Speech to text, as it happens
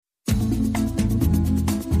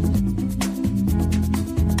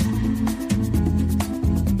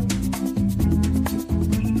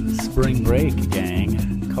spring break,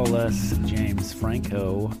 gang. Call us James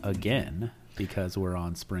Franco again because we're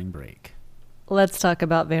on spring break. Let's talk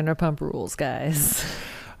about Vanderpump Rules, guys.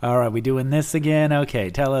 All right, we doing this again? Okay,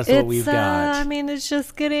 tell us what we've got. I mean, it's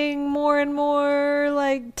just getting more and more,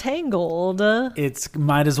 like, tangled. It's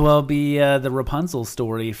might as well be the Rapunzel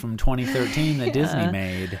story from 2013 that Disney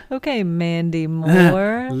made. Okay, Mandy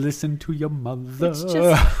Moore. Listen to your mother. It's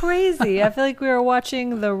just crazy. I feel like we were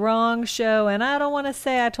watching the wrong show, and I don't want to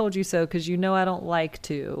say I told you so, because you know I don't like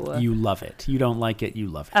to. You love it. You don't like it, you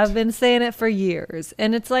love it. I've been saying it for years,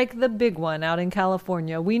 and it's like the big one out in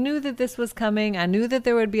California. We knew that this was coming. I knew that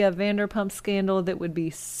there would be a Vanderpump scandal that would be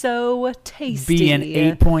so tasty. Be an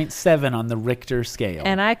 8.7 on the Richter scale.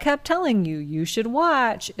 And I kept telling you, you should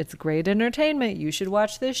watch. It's great entertainment. You should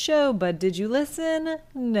watch this show. But did you listen?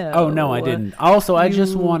 No. Oh, no, I didn't. Also, I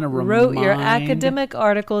just want to remind... wrote your academic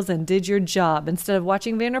articles and did your job instead of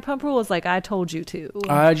watching Vanderpump Rules like I told you to.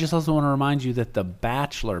 I just also want to remind you that the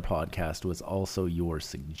Bachelor podcast was also your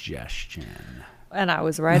suggestion. And I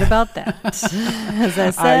was right about that. As I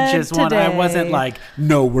said I wasn't like,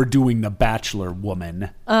 no, we're doing The Bachelor, woman.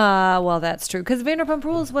 Well, that's true. Because Vanderpump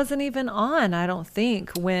Rules wasn't even on, I don't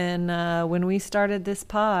think, when we started this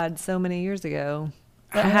pod so many years ago.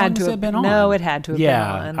 How long has it been on? No, it had to have been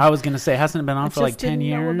on. I was going to say, hasn't it been on for like 10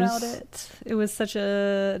 years? Know about it. It was such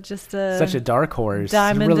a dark horse.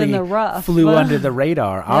 Diamond really in the rough. Flew under the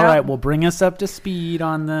radar. All right, well, bring us up to speed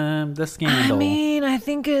on the scandal. I mean, I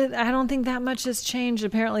don't think that much has changed.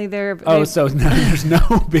 Apparently, so there's no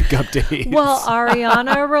big update. Well,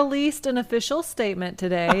 Ariana released an official statement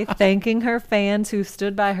today thanking her fans who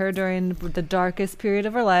stood by her during the darkest period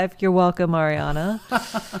of her life. You're welcome, Ariana.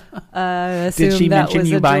 Did she mention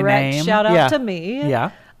you by name? Shout out to me. Yeah.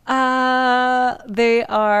 They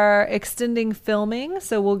are extending filming,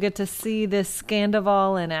 so we'll get to see this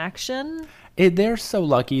Sandoval in action. They're so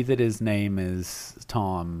lucky that his name is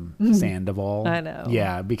Tom Sandoval. I know.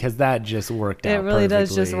 Yeah, because that just worked out It really perfectly.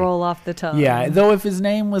 does just roll off the tongue. Yeah, though if his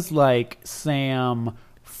name was like Sam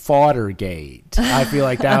Foddergate, I feel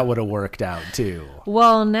like that would have worked out too.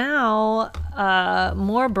 Well, now,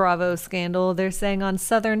 more Bravo scandal. They're saying on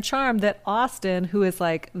Southern Charm that Austin, who is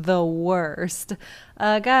like the worst,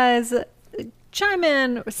 guys, chime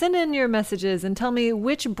in, send in your messages and tell me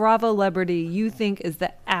which Bravo celebrity you think is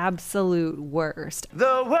the absolute worst.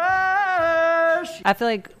 The worst! I feel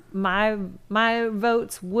like my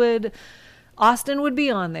votes would... Austin would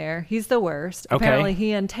be on there. He's the worst. Okay. Apparently,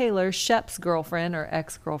 he and Taylor, Shep's girlfriend, or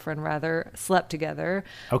ex-girlfriend rather, slept together.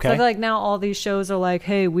 Okay. So I feel like now all these shows are like,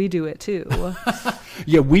 hey, we do it too.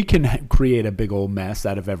 Yeah, we can create a big old mess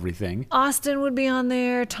out of everything. Austin would be on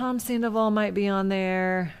there. Tom Sandoval might be on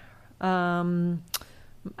there. I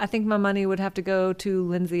think my money would have to go to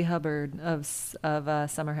Lindsay Hubbard of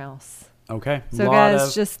Summer House. Okay. So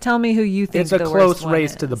guys, just tell me who you think it's a the close worst one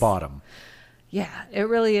race is. to the bottom. Yeah, it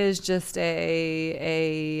really is just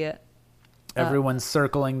a everyone's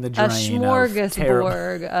circling the drain. A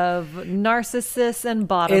smorgasbord of narcissists and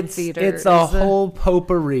bottom feeders. It's a whole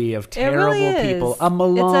potpourri of terrible people. A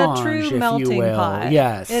melange, it's a true if melting you will. pot.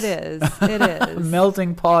 Yes. It is. It is.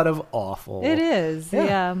 Melting pot of awful. It is.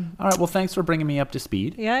 Yeah. All right. Well, thanks for bringing me up to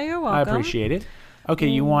speed. Yeah, you're welcome. I appreciate it.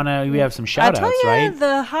 Okay, we have some shout outs, I tell you, right?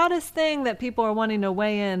 the hottest thing that people are wanting to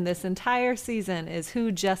weigh in this entire season is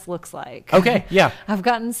who Jess looks like. Okay, yeah. I've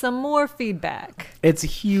gotten some more feedback. It's a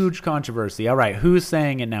huge controversy. All right, who's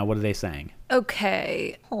saying it now? What are they saying?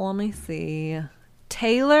 Okay, let me see.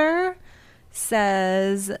 Taylor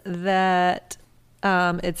says that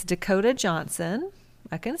it's Dakota Johnson.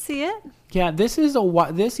 I can see it. Yeah, this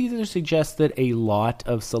either suggests that a lot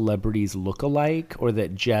of celebrities look alike, or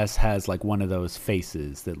that Jess has like one of those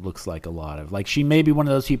faces that looks like a lot of, like, she may be one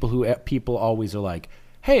of those people who people always are like,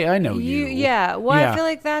 hey, I know you. Yeah, well, I feel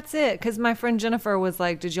like that's it, because my friend Jennifer was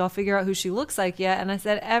like, did y'all figure out who she looks like yet? And I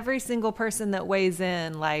said, every single person that weighs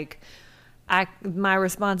in, like, my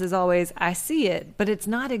response is always, I see it, but it's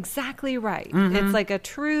not exactly right. Mm-hmm. It's like a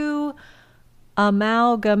true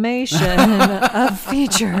amalgamation of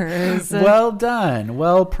features. Well done.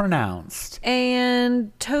 Well pronounced.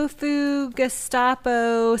 And Tofu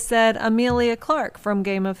Gestapo said Amelia Clark from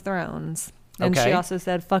Game of Thrones. And she also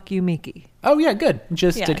said, fuck you, Miki. Oh, yeah, good.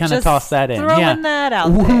 Just to kind of toss that in. Throwing that out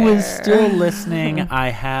there. Who is still listening, I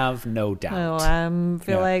have no doubt. Oh, I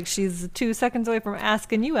feel like she's 2 seconds away from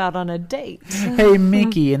asking you out on a date. Hey,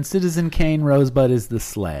 Miki, and Citizen Kane Rosebud is the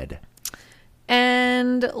sled.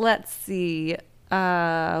 And let's see.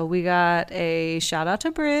 We got a shout out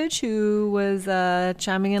to Bridge, who was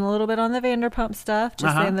chiming in a little bit on the Vanderpump stuff,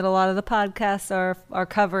 just saying that a lot of the podcasts are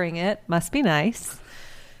covering it. Must be nice.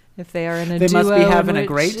 If they are in a They duo, must be in having a which-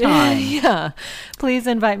 great time. Yeah. Please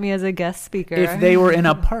invite me as a guest speaker. If they were in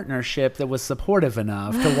a partnership that was supportive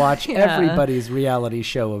enough to watch Yeah. everybody's reality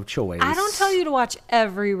show of choice. I don't tell you to watch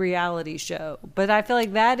every reality show, but I feel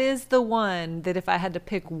like that is the one that if I had to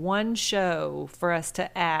pick one show for us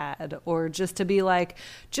to add, or just to be like,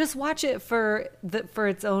 just watch it for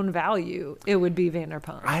its own value, it would be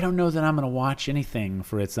Vanderpump. I don't know that I'm going to watch anything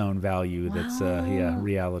for its own value that's a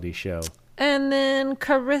reality show. And then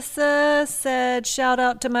Carissa said, shout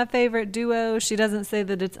out to my favorite duo. She doesn't say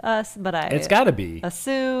that it's us, but It's got to be.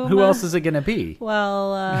 assume. Who else is it going to be?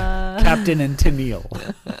 Well, Captain and Tennille.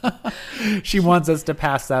 She wants us to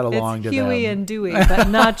pass that along it's to Huey them. and Dewey, but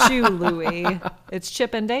not you, Louie. It's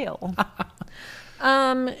Chip and Dale.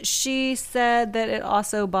 She said that it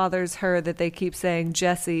also bothers her that they keep saying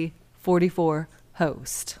Jesse 44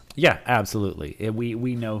 host. Yeah, absolutely.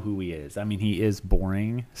 We know who he is. I mean, he is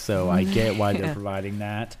boring, so I get why they're providing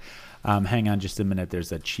that. Hang on just a minute.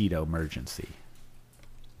 There's a Cheeto emergency.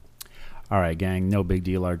 All right, gang, no big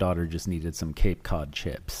deal. Our daughter just needed some Cape Cod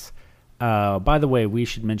chips. By the way, we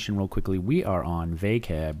should mention real quickly, we are on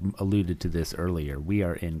vacay. I alluded to this earlier. We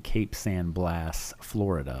are in Cape San Blas,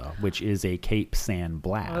 Florida, which is a Cape San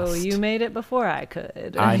Blast. Oh, you made it before I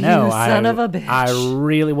could. I know. You son of a bitch.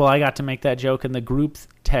 I got to make that joke in the group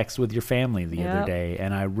text with your family the other Yep. day,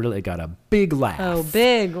 and I really got a big laugh. Oh,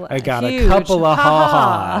 big. I got huge. a couple of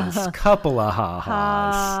Ha-ha. ha-has. Couple of ha-has.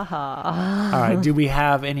 Ha ha. All right, do we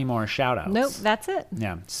have any more shout-outs? Nope, that's it.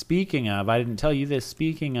 Yeah. Speaking of, I didn't tell you this,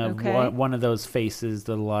 speaking of Okay. one of those faces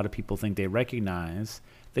that a lot of people think they recognize,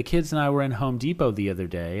 the kids and I were in Home Depot the other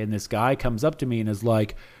day, and this guy comes up to me and is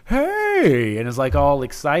like, hey, and is like all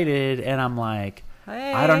excited, and I'm like,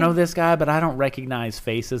 Hey. I don't know this guy, but I don't recognize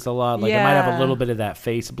faces a lot. Like, I might have a Yeah. little bit of that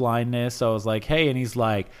face blindness. So I was like, hey, and he's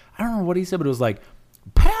like, I don't know what he said, but it was like,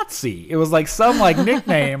 Patsy. It was like some like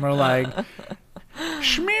nickname or like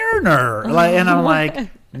Schmierner. Like, and I'm like,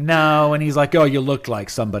 no. And he's like, oh, you looked like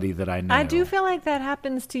somebody that I know. I do feel like that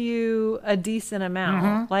happens to you a decent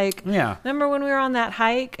amount. Like, Yeah. remember when we were on that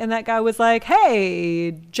hike and that guy was like,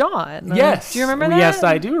 hey, John. Yes. Do you remember that? Yes,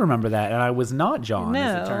 I do remember that. And I was not John, No.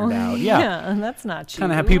 as it turned out. Yeah. that's not you.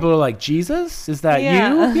 Kind of have people who are like, Jesus? Is that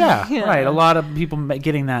Yeah. you? Yeah, Yeah. right. A lot of people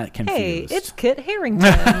getting that Hey, confused. it's Kit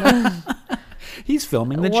Harington. He's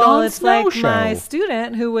filming the well, Jon it's Snow like show. my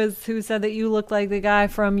student who said that you looked like the guy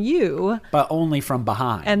from You. But only from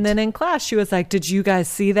behind. And then in class, she was like, did you guys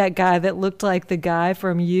see that guy that looked like the guy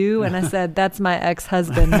from You? And I said, that's my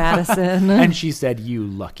ex-husband, Madison. And she said, you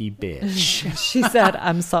lucky bitch. She said,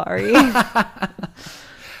 I'm sorry.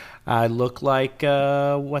 I look like,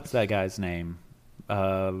 what's that guy's name?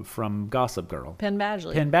 From Gossip Girl. Penn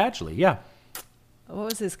Badgley. Penn Badgley, yeah. What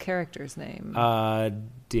was his character's name?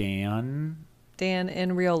 Dan. Dan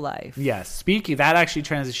in real life. Yes. Speaking, that actually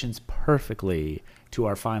transitions perfectly to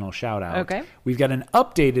our final shout out. Okay. We've got an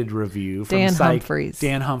updated review from Dan Humphreys.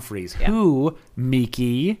 Dan Humphreys, who,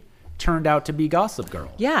 Miki, turned out to be Gossip Girl.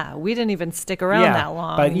 Yeah, we didn't even stick around that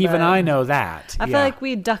long. But even I know that. I feel like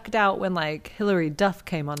we ducked out when like Hillary Duff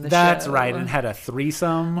came on the show. That's right, and had a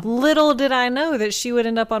threesome. Little did I know that she would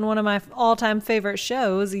end up on one of my all-time favorite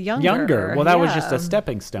shows, Younger. Well, that was Yeah. just a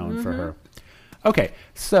stepping stone for her. Okay,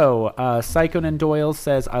 so Psychonin Doyle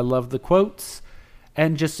says, I love the quotes,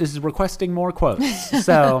 and just is requesting more quotes.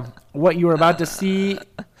 So what you are about to see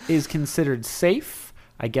is considered safe.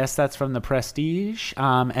 I guess that's from the Prestige.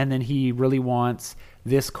 And then he really wants,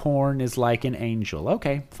 this corn is like an angel.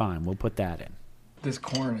 Okay, fine, we'll put that in. This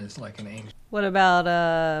corn is like an angel. What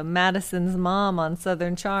about Madison's mom on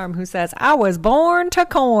Southern Charm who says, I was born to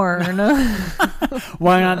corn?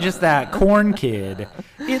 Why not just that corn kid?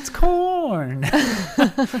 It's corn.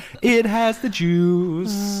 It has the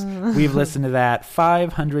juice. We've listened to that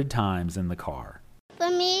 500 times in the car. For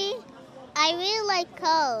me, I really like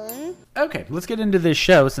cone. Okay, let's get into this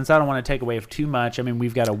show since I don't want to take away too much. I mean,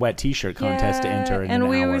 we've got a wet t-shirt contest to enter in and an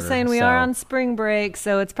we hour, were saying we so- are on spring break,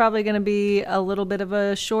 so it's probably going to be a little bit of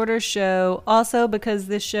a shorter show. Also, because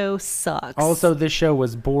this show sucks. Also, this show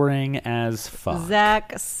was boring as fuck.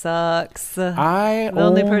 Zach sucks. The The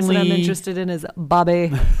only person I'm interested in is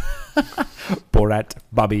Bobby. Borat,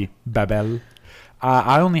 Bobby, Babel.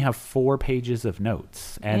 I only have 4 pages of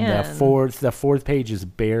notes, and Man. the fourth page is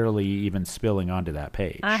barely even spilling onto that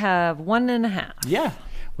page. I have 1.5. Yeah,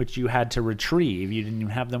 which you had to retrieve. You didn't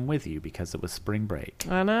even have them with you because it was spring break.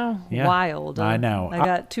 I know. Yeah. Wild. I know. I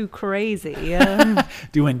got too crazy.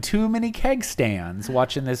 Doing too many keg stands,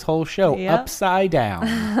 watching this whole show Yep. upside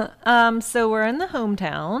down. So we're in the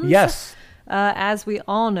hometowns. Yes. As we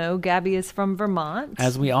all know, Gabby is from Vermont.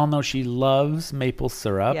 As we all know, she loves maple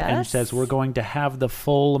syrup and Yes. says we're going to have the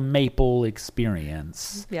full maple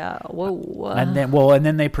experience. Yeah, whoa. And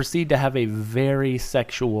then they proceed to have a very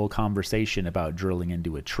sexual conversation about drilling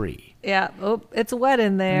into a tree. Yeah, oh, it's wet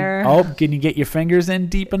in there. Oh, can you get your fingers in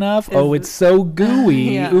deep enough? Oh, it's so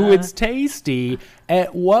gooey. Yeah. Ooh, it's tasty.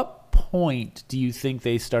 At what point do you think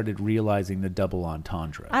they started realizing the double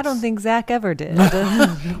entendres? I don't think Zach ever did.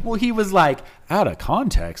 Well, he was like, out of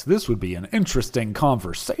context, this would be an interesting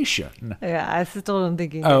conversation. Yeah, I still don't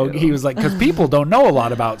think he knew. Oh, he was like, because people don't know a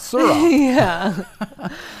lot about syrup. Yeah.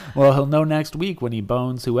 Well, he'll know next week when he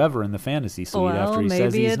bones whoever in the fantasy suite Well, after he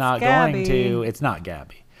says maybe he's it's not Gabby. going to. It's not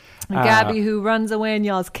Gabby. Gabby who runs away and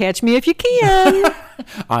yells, "Catch me if you can."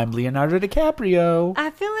 I'm Leonardo DiCaprio.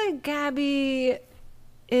 I feel like Gabby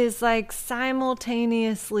is like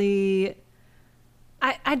simultaneously.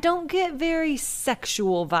 I don't get very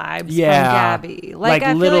sexual vibes Yeah, from Gabby. like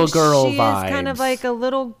I feel little like girl she is kind of vibes. like a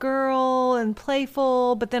little girl and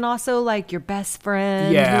playful, but then also like your best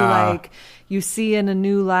friend Yeah. who like you see in a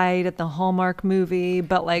new light at the Hallmark movie,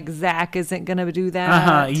 but like Zach isn't gonna do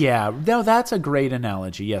that. Yeah. No, that's a great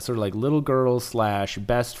analogy. Yeah, sort of like little girl /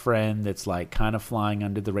 best friend that's like kind of flying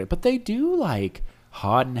under the radar. But they do like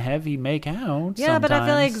hot and heavy make out. Yeah, but I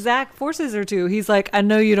feel like sometimes. Zach forces her to. He's like, I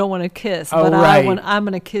know you don't want to kiss, Oh, but right. I'm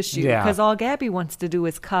going to kiss you. Yeah. Because all Gabby wants to do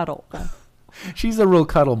is cuddle. She's a real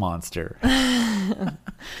cuddle monster.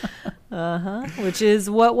 Which is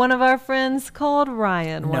what one of our friends called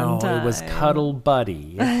Ryan No, one time. it was Cuddle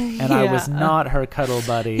Buddy. And I was Yeah. not her cuddle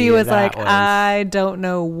buddy. He was That like, I don't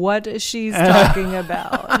know what she's talking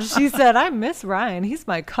about. She said, I miss Ryan. He's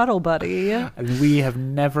my cuddle buddy. We have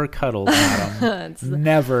never cuddled, madam.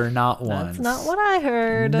 Never, not once. That's not what I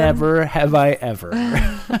heard. Never have I ever.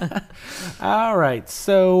 All right,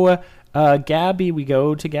 so Gabby, we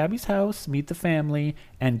go to Gabby's house, meet the family,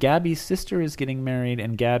 and Gabby's sister is getting married,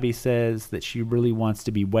 and Gabby says that she really wants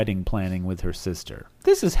to be wedding planning with her sister.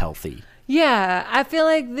 This is healthy. Yeah, I feel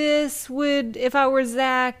like this would, if I were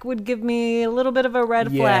Zach, would give me a little bit of a red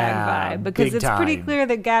Yeah, flag vibe because big it's pretty time. clear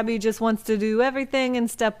that Gabby just wants to do everything in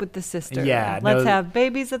step with the sister. Yeah, Let's no- have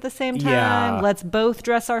babies at the same time. Yeah. Let's both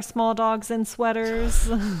dress our small dogs in sweaters.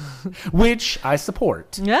 Which I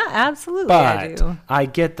support. Yeah, absolutely. I But do. I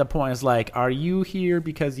get the point. It's like, are you here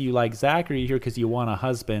because you like Zach, or are you here because you want a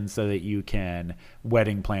husband so that you can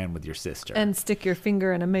wedding plan with your sister? And stick your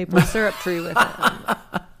finger in a maple syrup tree with him.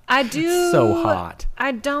 I do. So hot.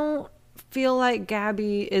 I don't feel like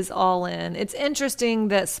Gabby is all in. It's interesting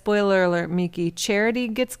that, spoiler alert, Miki, Charity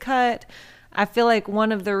gets cut. I feel like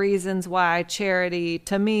one of the reasons why Charity,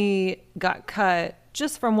 to me, got cut,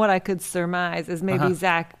 just from what I could surmise, is maybe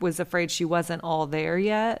Zach was afraid she wasn't all there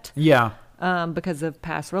yet. Yeah. Because of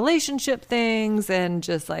past relationship things and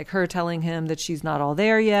just like her telling him that she's not all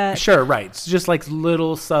there yet. Sure, right. It's just like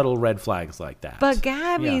little subtle red flags like that. But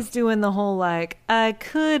Gabby's doing the whole like, I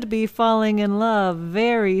could be falling in love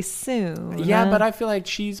very soon. Yeah, but I feel like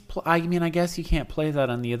I mean, I guess you can't play that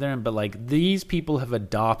on the other end, but like these people have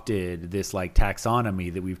adopted this like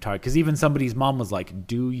taxonomy that we've talked, because even somebody's mom was like,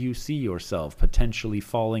 do you see yourself potentially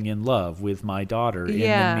falling in love with my daughter in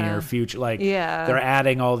Yeah. the near future? Like, Yeah. they're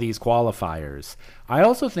adding all these qualifiers. I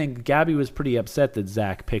also think Gabby was pretty upset that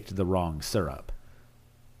Zach picked the wrong syrup.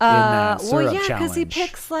 In that syrup well, yeah, because he challenge.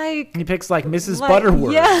 picks like He picks like Mrs. Like,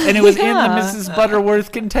 Butterworth, yeah, and it was in the yeah. Mrs.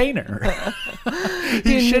 Butterworth container.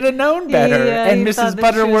 He should have known better, Yeah, and he thought Mrs.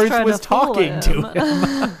 that she was Butterworth trying was to fool talking to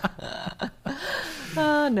him.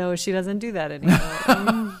 him. No, she doesn't do that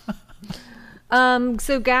anymore.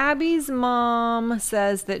 So Gabby's mom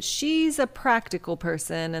says that she's a practical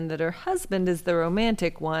person and that her husband is the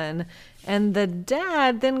romantic one. And the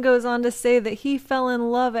dad then goes on to say that he fell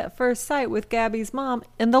in love at first sight with Gabby's mom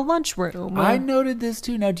in the lunchroom. I noted this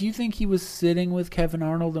too. Now, do you think he was sitting with Kevin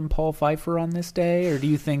Arnold and Paul Pfeiffer on this day, or do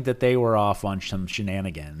you think that they were off on some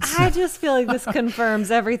shenanigans? I just feel like this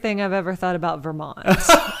confirms everything I've ever thought about Vermont.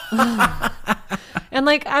 And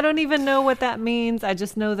like, I don't even know what that means. I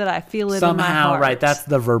just know that I feel it in my Somehow, heart. right? That's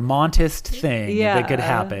the Vermontist thing that could Yeah.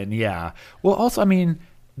 happen. Yeah. Well, also, I mean,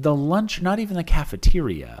 the lunch, not even the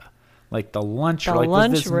cafeteria. Like the lunch, The like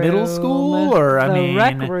was this middle lunchroom, school, or I the mean,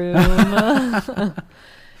 rec room.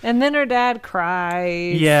 And then her dad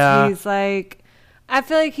cries. Yeah. He's like, I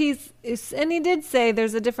feel like and he did say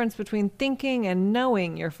there's a difference between thinking and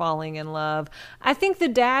knowing you're falling in love. I think the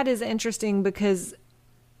dad is interesting because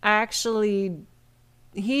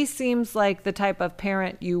he seems like the type of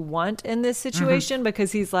parent you want in this situation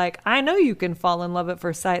because he's like, I know you can fall in love at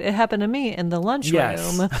first sight. It happened to me in the lunchroom.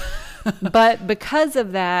 Yes. But because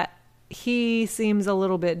of that, he seems a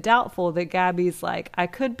little bit doubtful that Gabby's like, I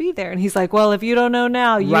could be there. And he's like, well, if you don't know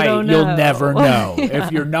now, you don't know. You'll never know.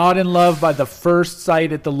 If you're not in love by the first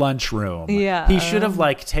sight at the lunchroom. Yeah. He should have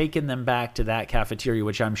like taken them back to that cafeteria,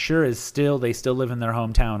 which I'm sure is still, they still live in their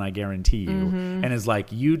hometown, I guarantee you. And is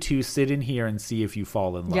like, you two sit in here and see if you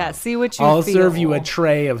fall in love. Yeah, see what you I'll feel. serve you a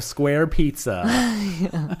tray of square pizza.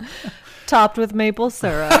 Topped with maple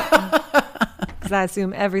syrup. Because I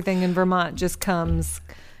assume everything in Vermont just comes,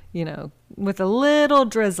 with a little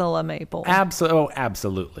drizzle of maple.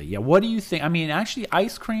 Absolutely. Yeah. What do you think? I mean, actually,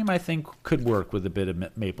 ice cream, I think, could work with a bit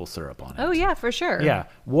of maple syrup on it. Oh, yeah, for sure. Yeah.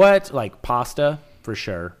 What? Like pasta, for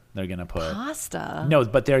sure. They're going to put. Pasta? No,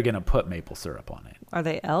 but they're going to put maple syrup on it. Are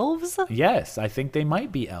they elves? Yes, I think they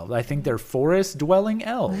might be elves. I think they're forest-dwelling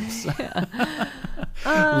elves.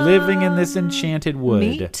 Living in this enchanted wood.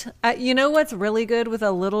 Meat? You know what's really good with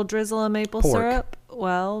a little drizzle of maple Pork. syrup?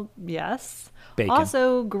 Well, yes. Bacon.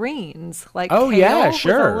 Also greens, like Oh, kale yeah,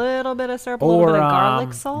 sure. with a little bit of syrup, a little bit of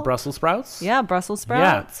garlic salt. Brussels sprouts. Yeah, Brussels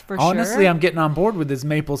sprouts, for sure. Honestly, I'm getting on board with this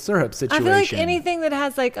maple syrup I situation. feel like anything that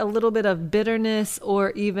has like a little bit of bitterness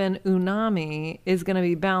or even umami is going to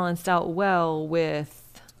be balanced out well with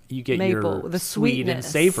you get maple, your the sweet and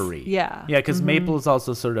sweetness. savory. Yeah. Yeah, because maple is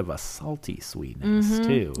also sort of a salty sweetness,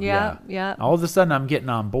 too. Yeah. All of a sudden, I'm getting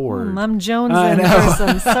on board. I'm I jonesing know. for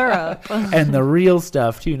some syrup. And the real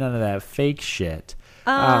stuff, too. None of that fake shit.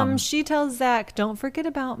 She tells Zach, don't forget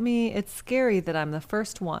about me. It's scary that I'm the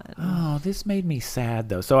first one. Oh, this made me sad,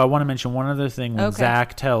 though. So I want to mention one other thing. When Okay.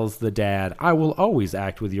 Zach tells the dad, I will always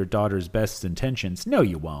act with your daughter's best intentions. No,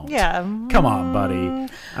 you won't. Yeah. Come on,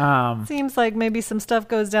 buddy. Seems like maybe some stuff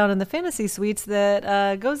goes down in the fantasy suites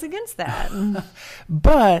that goes against that.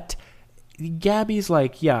 But Gabby's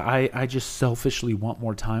like, yeah, I just selfishly want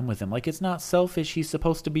more time with him. Like, it's not selfish. He's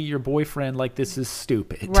supposed to be your boyfriend. Like, this is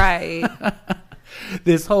stupid. Right.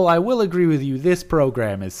 This whole, I will agree with you, this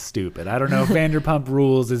program is stupid. I don't know if Vanderpump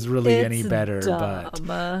Rules is really It's any better, dumb.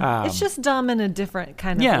 but it's just dumb in a different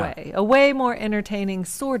kind of Yeah. way. A way more entertaining,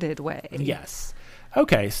 sordid way. yes.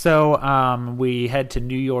 Okay, so we head to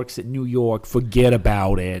New York. New York, forget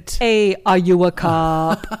about it. Hey, are you a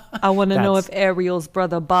cop? I want to know That's- if Ariel's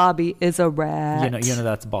brother Bobby is a rat. You know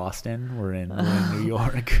that's Boston. We're in New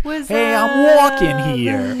York. Was Hey, I'm that- walking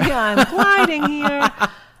here. Yeah, I'm gliding here.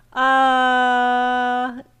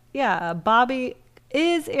 Yeah, Bobby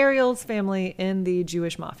is Ariel's family in the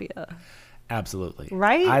Jewish mafia, Absolutely.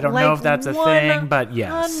 right? I don't know if that's a thing, but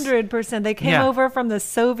yes. 100%. They came Yeah. over from the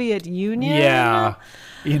Soviet Union. Yeah.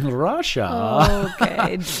 In Russia.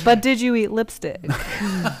 Okay, but did you eat lipstick?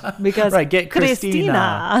 Because Right, get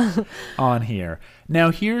Christina. on here.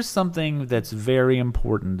 Now, here's something that's very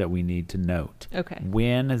important that we need to note. Okay.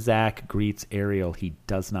 When Zach greets Ariel, he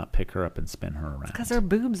does not pick her up and spin her around. Because her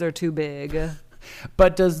boobs are too big.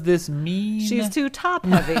 But does this mean She's too top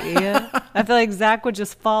heavy. I feel like Zach would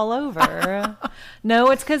just fall over. No,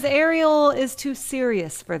 it's because Ariel is too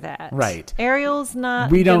serious for that. Right. Ariel's not.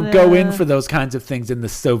 we don't go in gonna- for those kinds of things in the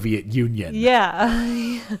Soviet Union?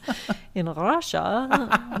 Yeah. In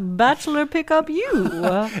Russia, bachelor pick up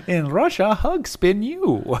you. In Russia, hug spin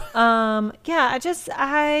you. Yeah,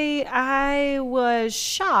 I was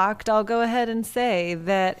shocked. I'll go ahead and say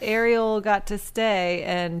that Ariel got to stay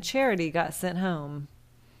and Charity got sent home.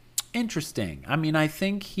 Interesting. I mean,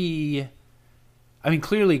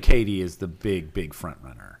 clearly Katie is the big front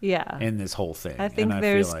runner. Yeah. In this whole thing. I think and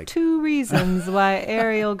there's feel like two reasons why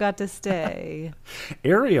Ariel got to stay.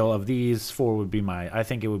 Ariel of these four would be I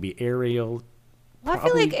think it would be Ariel. Well, I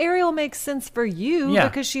feel like Ariel makes sense for you Yeah.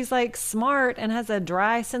 because she's like smart and has a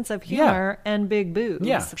dry sense of humor and big boobs.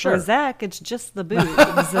 Yeah, sure. For Zach, it's just the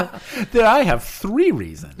boobs. There, I have 3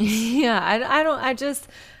 reasons. Yeah,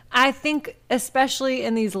 I think especially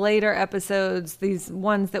in these later episodes, these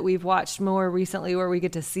ones that we've watched more recently where we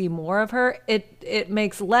get to see more of her, it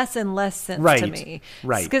makes less and less sense to Right, me.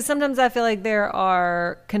 right. Because sometimes I feel like there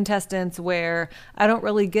are contestants where I don't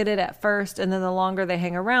really get it at first, and then the longer they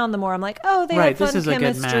hang around, the more I'm like, oh, they Right, have this fun is a good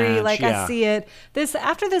chemistry. match, Like yeah. I see it.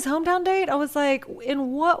 After this hometown date, I was like,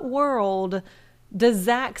 in what world does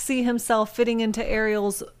Zach see himself fitting into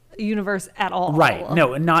Ariel's universe at all? Right.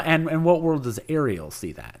 No, not and what world does Ariel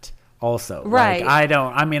see that? Also, Right. Like,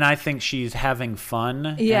 I think she's having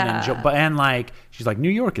fun. Yeah. And like she's like, New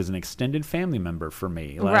York is an extended family member for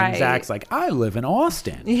me. Like, Right. Zach's like, I live in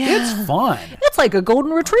Austin. Yeah. It's fun, It's like a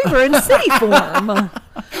golden retriever in city form.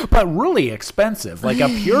 but really expensive, like a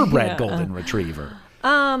purebred Yeah. golden retriever.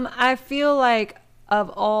 I feel like of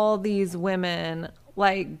all these women,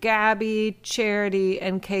 like Gabby, Charity,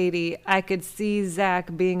 and Katie, I could see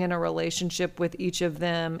Zach being in a relationship with each of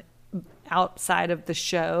them outside of the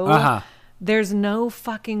show. Uh-huh. there's no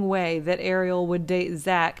fucking way that Ariel would date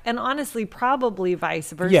Zach. And honestly, probably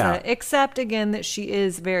vice versa. Yeah. Except, again, that she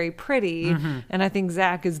is very pretty. And I think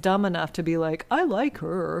Zach is dumb enough to be like, I like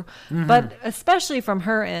her. But especially from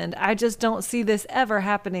her end, I just don't see this ever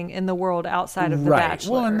happening in the world outside of The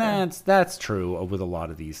Bachelor. Well, and that's true with a lot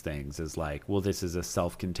of these things, is like, well, this is a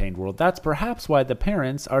self-contained world. That's perhaps why the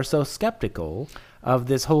parents are so skeptical of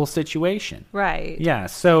this whole situation. Right. Yeah,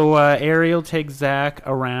 so Ariel takes Zach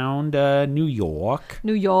around New York.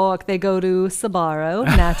 New York, they go to Sbarro,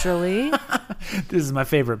 naturally. This is my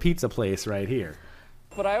favorite pizza place right here.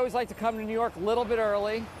 But I always like to come to New York a little bit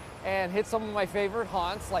early and hit some of my favorite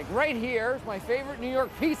haunts. Like right here is my favorite New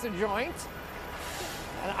York pizza joint.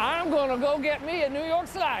 And I'm gonna go get me a New York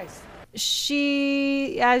slice.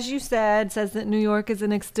 She, as you said, says that New York is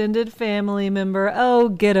an extended family member. Oh,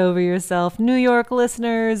 get over yourself. New York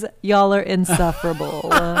listeners, y'all are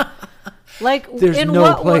insufferable. Like, There's in no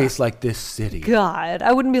what place like this city. God,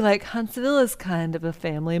 I wouldn't be like, Huntsville is kind of a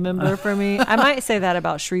family member for me. I might say that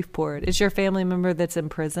about Shreveport. Is your family member that's in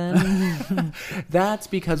prison? That's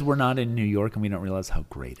because we're not in New York and we don't realize how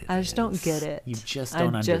great it is. I just don't get it. You just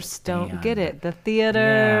don't understand. I just don't get it. The theater.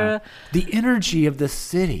 Yeah. The energy of the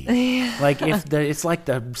city. Like it's like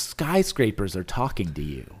the skyscrapers are talking to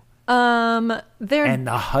you. They're, And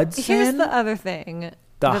the Hudson. here's the other thing.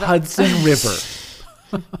 The Hudson River.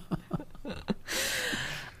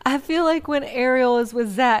 I feel like when Ariel is with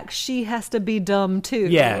Zach, she has to be dumb too.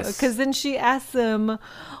 Yes. Because then she asks him,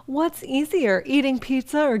 what's easier, eating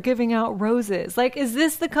pizza or giving out roses? Like, is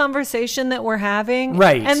this the conversation that we're having?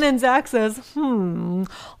 Right. And then Zach says,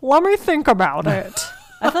 let me think about it.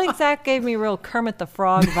 I feel like Zach gave me real Kermit the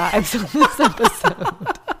Frog vibes on this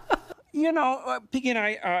episode. You know, Piggy and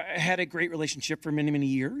I had a great relationship for many, many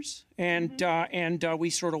years, and we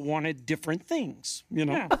sort of wanted different things, you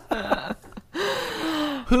know.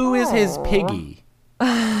 Who is his piggy?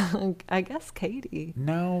 I guess Katie.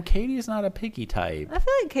 No, Katie's not a piggy type. I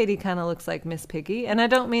feel like Katie kind of looks like Miss Piggy, and I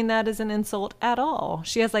don't mean that as an insult at all.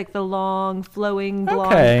 She has like the long, flowing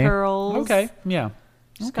blonde curls. Okay, yeah.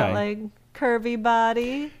 She's got like curvy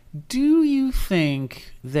body. Do you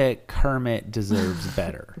think that Kermit deserves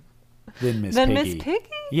better than Miss Piggy? Miss Piggy?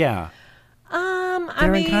 Yeah.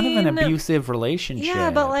 They're in kind of an abusive relationship.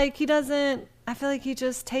 Yeah, but like he doesn't. I feel like he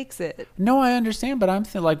just takes it. No, I understand, but I'm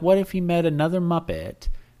thinking, like, what if he met another Muppet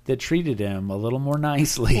that treated him a little more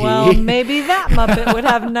nicely? Well, maybe that Muppet would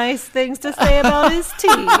have nice things to say about his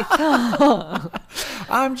teeth.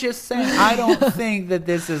 I'm just saying, I don't think that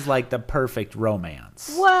this is like the perfect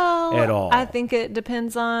romance. Well, at all. I think it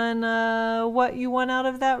depends on what you want out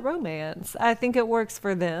of that romance. I think it works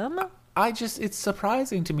for them. It's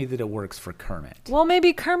surprising to me that it works for Kermit. Well,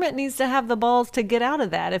 maybe Kermit needs to have the balls to get out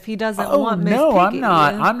of that if he doesn't want Miss Piggy. No,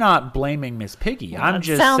 I'm not blaming Miss Piggy. I'm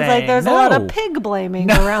just sounds saying, like there's a lot of pig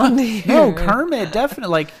blaming around here. No, Kermit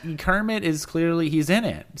definitely. Like Kermit is clearly he's in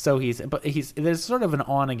it, so there's sort of an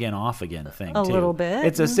on again, off again thing. A little bit.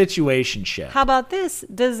 It's a situation shift. How about this?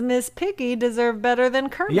 Does Miss Piggy deserve better than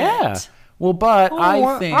Kermit? Yeah. Well, but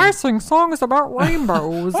I think I sing songs about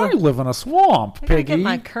rainbows. I live in a swamp, I gotta Piggy. get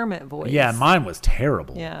my Kermit voice. Yeah, mine was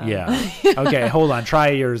terrible. Yeah. Okay, hold on. Try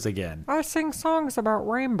yours again. I sing songs about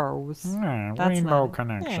rainbows. Yeah, That's rainbow not-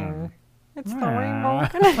 connection. It's the rainbow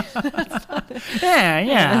connection.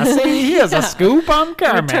 Yeah. See, here's a scoop on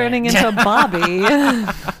Kermit. We're turning into Bobby.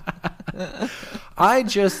 I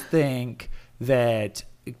just think that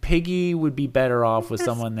Piggy would be better off with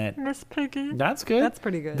someone that... Miss Piggy. That's good. That's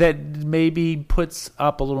pretty good. That maybe puts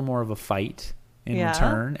up a little more of a fight in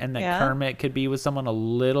return, and that Kermit could be with someone a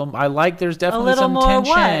little... there's definitely some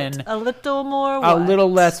tension. A little more A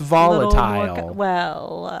little less volatile.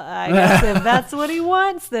 Well, I guess if that's what he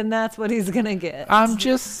wants, then that's what he's going to get. I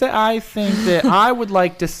think that I would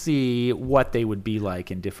like to see what they would be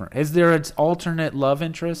like in different... Is there an alternate love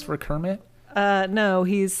interest for Kermit? No,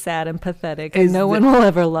 he's sad and pathetic, and no one will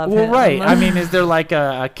ever love him. Well, right. I mean, is there like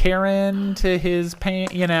a Karen to his pain,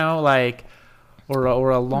 like, or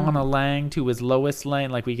a Lana Lang to his Lois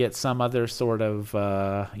Lane? Like, we get some other sort of,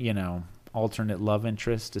 alternate love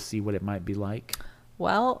interest to see what it might be like.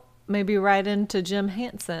 Well, maybe right into Jim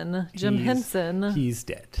Henson. Henson. He's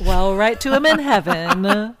dead. Well, right to him in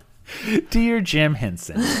heaven. Dear Jim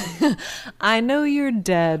Henson, I know you're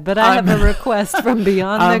dead, but I have a request from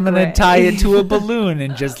beyond the grave. I'm going to tie it to a balloon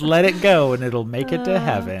and just let it go, and it'll make it to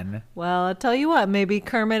heaven. Well, I'll tell you what, maybe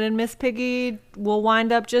Kermit and Miss Piggy will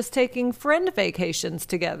wind up just taking friend vacations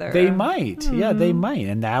together. They might. Yeah, they might.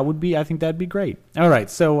 And I think that'd be great. All right,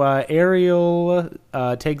 so Ariel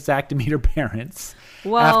takes Zach to meet her parents.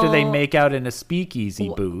 after they Well, make out in a speakeasy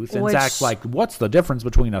booth. And which- Zach's like, what's the difference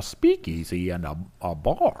between a speakeasy and a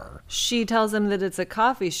bar? She tells him that it's a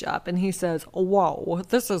coffee shop, and he says, "Whoa,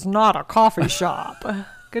 this is not a coffee shop."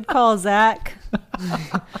 Good call, Zach.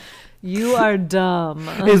 You are dumb.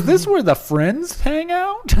 Is this where the friends hang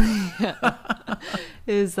out?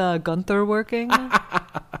 Is Gunther working?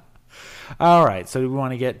 All right, so we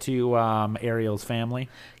want to get to Ariel's family.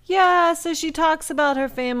 Yeah, so she talks about her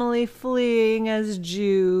family fleeing as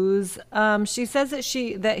Jews. She says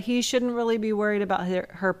that he shouldn't really be worried about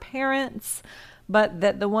her parents, but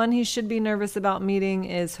that the one he should be nervous about meeting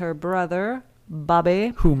is her brother,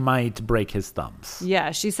 Bobby. Who might break his thumbs.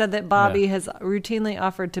 Yeah, she said that Bobby has routinely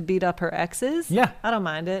offered to beat up her exes. Yeah. I don't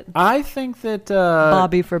mind it. I think that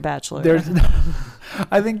Bobby for Bachelor.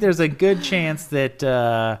 I think there's a good chance that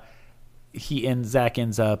Zach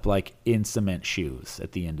ends up like in cement shoes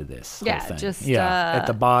at the end of this. whole Yeah, thing. just, at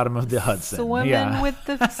the bottom of the Hudson. Swimming Yeah.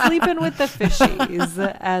 sleeping with the fishies,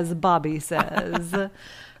 as Bobby says.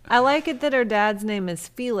 I like it that her dad's name is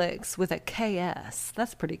Felix with a KS.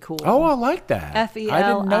 That's pretty cool. Oh, I like that. F-E-L-I-K-S. I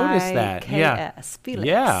didn't notice that. Yeah. Felix.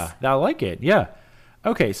 Yeah, I like it. Yeah.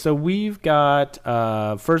 Okay, so we've got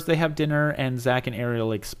first they have dinner and Zach and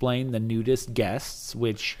Ariel explain the nudist guests,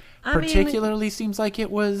 which particularly seems like it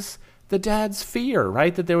was the dad's fear,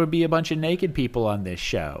 right? That there would be a bunch of naked people on this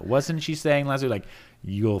show. Wasn't she saying last week, like,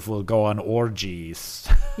 you'll go on orgies?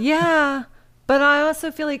 Yeah. But I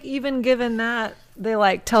also feel like even given that, they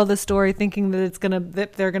like tell the story thinking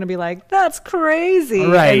that they're gonna be like, that's crazy.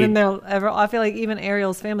 Right. And then I feel like even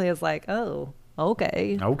Ariel's family is like, oh,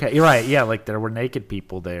 okay. Okay, you're right. Yeah, like there were naked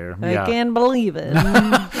people there. I can't believe it.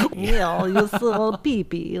 Yeah, you little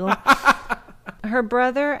pee-pee. Her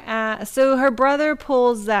brother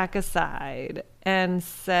pulls Zach aside and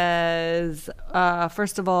says,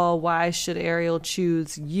 first of all, why should Ariel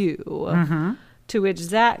choose you? Mm-hmm. To which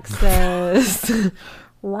Zach says,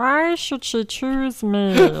 why should she choose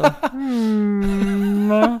me?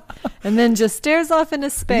 And then just stares off into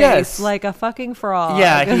space like a fucking frog.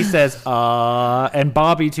 Yeah, he says, and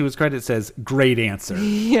Bobby, to his credit, says, great answer.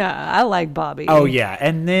 Yeah, I like Bobby. Oh, yeah.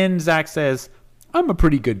 And then Zach says, I'm a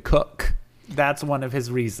pretty good cook. That's one of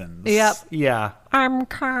his reasons. Yep. Yeah. I'm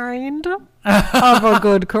kind of a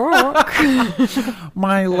good cook.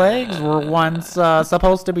 My legs were once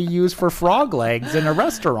supposed to be used for frog legs in a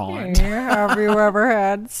restaurant. Have you ever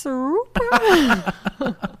had soup?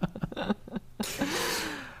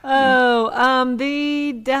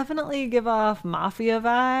 They definitely give off mafia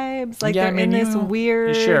vibes. Like they're in this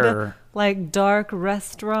weird, like dark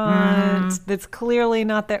restaurant that's clearly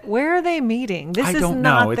not their. Where are they meeting? This I is don't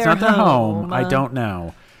not know. It's their not their home. home. I don't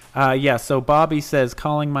know. So Bobby says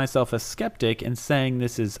calling myself a skeptic and saying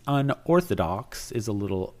this is unorthodox is a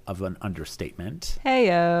little of an understatement.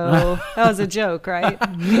 Heyo. That was a joke, right?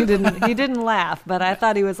 He didn't laugh, but I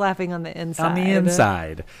thought he was laughing on the inside. On the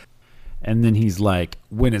inside. And then he's like,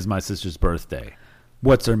 when is my sister's birthday?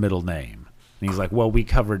 What's her middle name? And he's like, well, we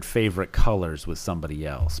covered favorite colors with somebody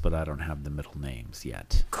else, but I don't have the middle names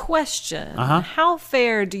yet. Question. Uh-huh. How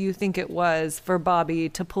fair do you think it was for Bobby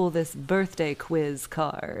to pull this birthday quiz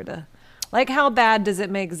card? Like, how bad does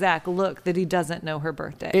it make Zach look that he doesn't know her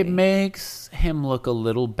birthday? It makes him look a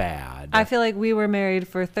little bad. I feel like we were married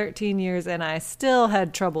for 13 years and I still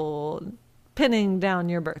had trouble pinning down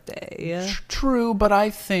your birthday. True, but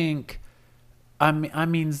I think... I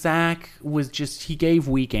mean, Zach he gave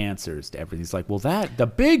weak answers to everything. He's like, well, the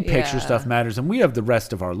big picture stuff matters, and we have the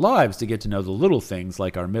rest of our lives to get to know the little things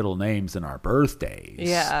like our middle names and our birthdays.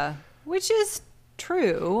 Yeah, which is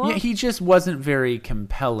true. Yeah, he just wasn't very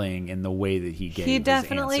compelling in the way that he gave He his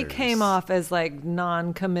definitely answers. came off as like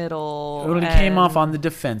non-committal. Well, he came off on the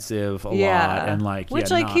defensive a lot, and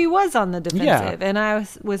he was on the defensive. And I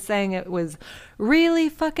was saying it was really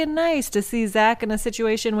fucking nice to see Zach in a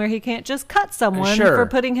situation where he can't just cut someone for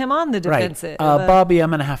putting him on the defensive. Right. Bobby,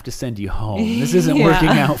 I'm gonna have to send you home. This isn't working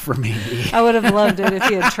out for me. I would have loved it if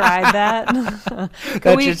he had tried that.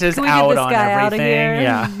 That's just his out on everything.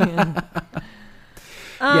 Yeah.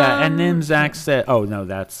 Yeah, and then Zach said, "Oh no,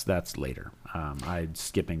 that's later. I'm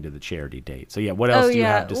skipping to the charity date. So yeah, what else do you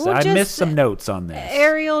have to say? I missed some notes on this."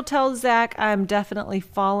 Ariel tells Zach, "I'm definitely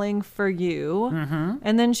falling for you,"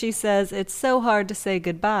 and then she says, "It's so hard to say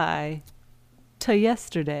goodbye to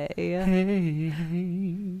yesterday."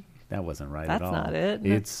 Hey. That wasn't right at all. That's not it.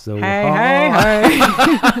 It's so hard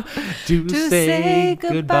hey. to say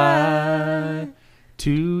goodbye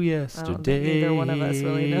to yesterday. Neither one of us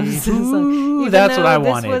really knows this Ooh, song. Even that's what though I this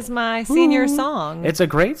wanted. was my senior Ooh. song. It's a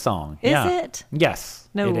great song. Is yeah. it? Yes.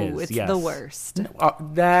 No, it is. it's yes. the worst.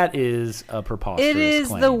 That is a preposterous It is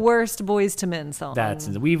claim. the worst Boys to Men song.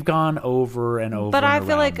 We've gone over and over. But I and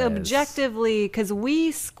feel like around this. objectively, because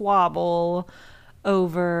we squabble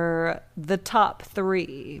over the top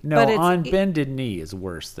 3. No, but it's, On Bended Knee is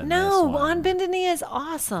worse than this no, one. On Bended Knee is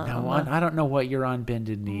awesome. No, I don't know what your On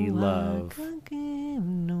Bended Knee love. I can't give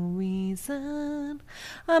no reason.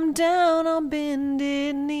 I'm down on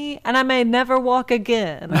bended knee, and I may never walk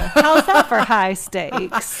again. How's that for high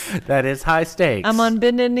stakes? That is high stakes. I'm on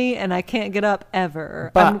bended knee, and I can't get up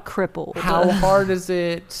ever. But I'm crippled. How hard is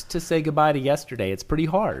it to say goodbye to yesterday? It's pretty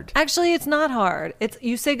hard. Actually, it's not hard. It's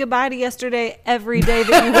you say goodbye to yesterday every day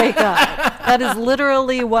that you wake up. That is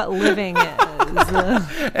literally what living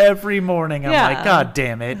is. Every morning I'm Yeah. like, God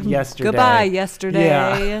damn it, yesterday. Goodbye, yesterday.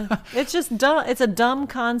 Yeah. It's just dumb. It's a dumb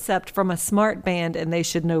concept from a smart band, and they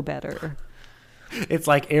should know better. It's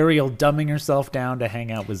like Ariel dumbing herself down to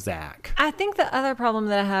hang out with Zach. I think the other problem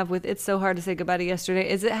that I have with It's So Hard to Say Goodbye to Yesterday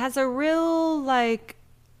is it has a real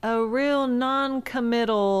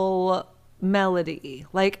non-committal melody.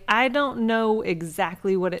 Like, I don't know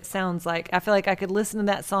exactly what it sounds like. I feel like I could listen to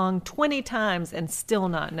that song 20 times and still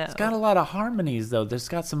not know. It's got a lot of harmonies, though. There's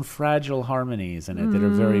got some fragile harmonies in it that are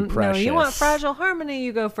very precious. No, you want fragile harmony,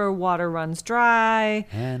 you go for Water Runs Dry.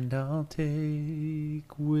 And I'll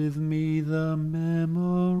take with me the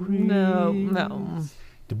memory. No.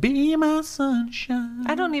 To be my sunshine.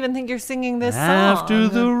 I don't even think you're singing this song. After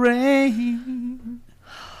the rain.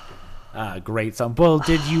 Great song. Well,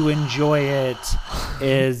 did you enjoy it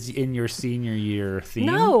as in your senior year theme?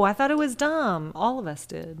 No, I thought it was dumb. All of us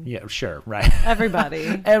did. Yeah, sure, right.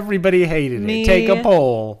 Everybody. Everybody hated Me. it. Take a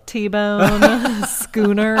poll. T-Bone,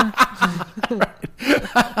 Schooner.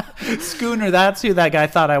 Schooner, that's who that guy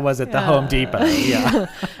thought I was at the Home Depot. Yeah.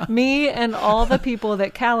 Me and all the people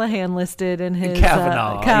that Callahan listed in his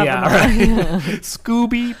Kavanaugh. Kavanaugh. Yeah, right.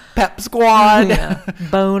 Scooby, Pep Squad, Yeah.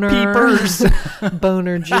 Boner. Peepers.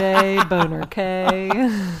 Boner J, Boner K.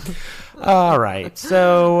 All right.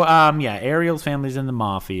 So, Ariel's family's in the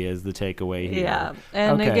mafia is the takeaway here. Yeah.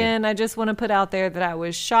 And Okay. again, I just want to put out there that I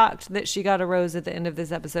was shocked that she got a rose at the end of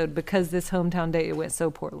this episode because this hometown date went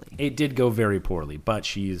so poorly. It did go very poorly, but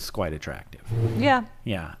she's quite attractive. Yeah.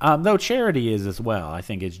 Yeah. Though Charity is as well. I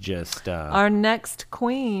think it's just. Our next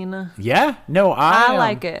queen. Yeah. No, I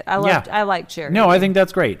like it. I like Charity. No, I think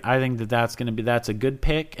that's great. I think that's a good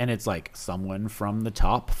pick, and it's like someone from the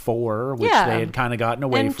top 4, which Yeah. they had kind of gotten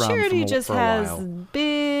away and from. Charity for just a has while.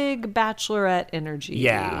 big bachelorette energy.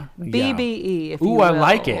 Yeah. BBE, if you Ooh, will. I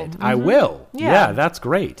like it. I will. Yeah. That's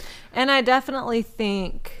great. And I definitely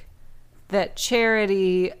think that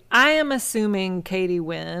Charity, I am assuming Katie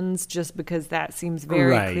wins just because that seems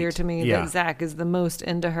very Right. clear to me Yeah. that Zach is the most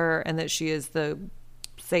into her and that she is the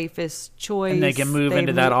safest choice. And they can move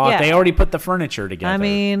into that. Yeah. They already put the furniture together. I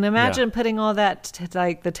mean, Yeah. imagine putting all that,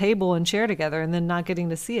 like the table and chair together and then not getting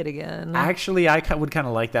to see it again. Actually, I would kind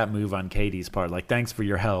of like that move on Katie's part. Like, thanks for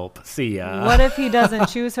your help. See ya. What if he doesn't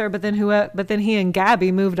choose her, but then he and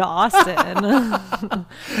Gabby move to Austin?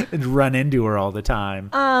 And run into her all the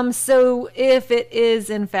time. So if it is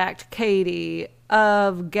in fact Katie,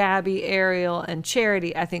 of Gabby, Ariel, and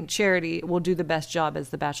Charity, I think Charity will do the best job as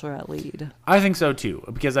the Bachelorette lead. I think so too,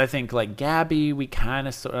 because I think like Gabby, we kind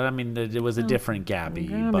of. I mean, it was a different Gabby,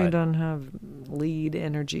 Gabby but doesn't have lead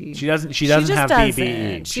energy. she doesn't. She just doesn't have doesn't.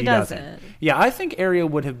 BBE. She doesn't. Yeah, I think Ariel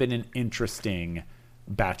would have been an interesting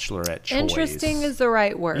Bachelorette choice. Interesting is the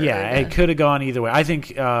right word. Yeah, it could have gone either way. I think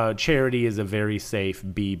Charity is a very safe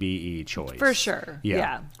BBE choice. For sure.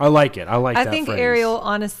 Yeah. I like it. I like that I think phrase. Ariel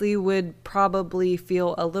honestly would probably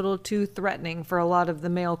feel a little too threatening for a lot of the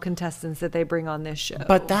male contestants that they bring on this show.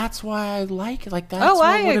 But that's why I like it. Like, that's Oh, what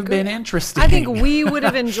I would have agree. been interesting. I think we would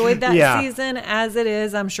have enjoyed that Yeah. season as it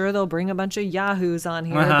is. I'm sure they'll bring a bunch of yahoos on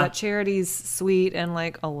here, Uh-huh. but Charity's sweet and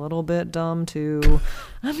like a little bit dumb too.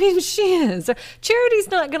 I mean, she is. Charity's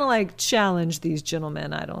not going to like challenge these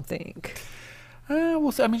gentlemen, I don't think.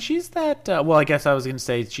 Well, I mean, she's that. Well, I guess I was going to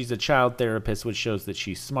say she's a child therapist, which shows that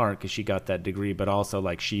she's smart because she got that degree. But also,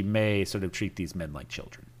 like, she may sort of treat these men like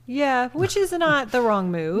children. Yeah, which is not the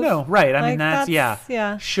wrong move. No, right? I Like, mean, that's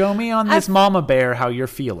yeah. Show me on this mama bear how you're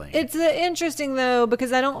feeling. It's interesting though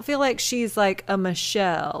because I don't feel like she's like a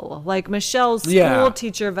Michelle. Like Michelle's school Yeah.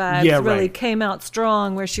 teacher vibes Yeah, really right. came out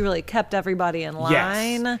strong, where she really kept everybody in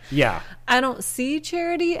line. Yes. Yeah. I don't see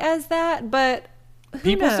Charity as that, but who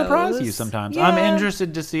People surprise knows? you sometimes. Yeah. I'm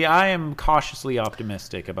interested to see. I am cautiously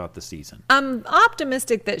optimistic about the season. I'm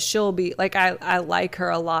optimistic that she'll be like I like her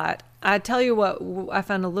a lot. I tell you what, I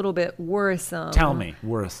found a little bit worrisome. Tell me,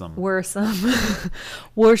 worrisome.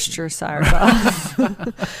 Worcestershire sauce.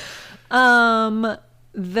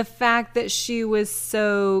 The fact that she was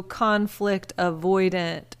so conflict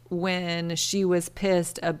avoidant when she was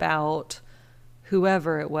pissed about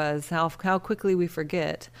whoever it was, how quickly we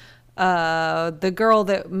forget. The girl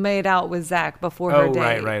that made out with Zach before her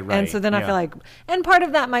date. Right. And so then I feel like, and part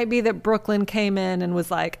of that might be that Brooklyn came in and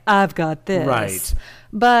was like, I've got this. Right.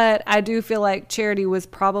 But I do feel like Charity was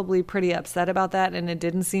probably pretty upset about that, and it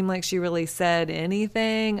didn't seem like she really said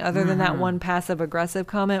anything other than that one passive aggressive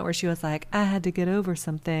comment where she was like, I had to get over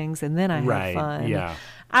some things and then I had fun. Yeah.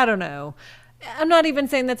 I don't know. I'm not even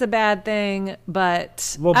saying that's a bad thing,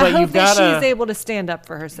 but, But I hope you've that gotta- she's able to stand up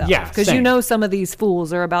for herself. Yeah, because same. you know some of these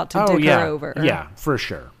fools are about to dick her over. Yeah, for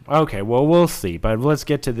sure. Okay, well, we'll see. But let's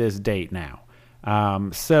get to this date now.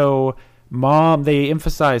 So, mom, they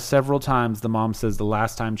emphasize several times. The mom says the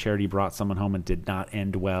last time Charity brought someone home and did not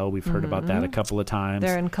end well. We've heard about that a couple of times.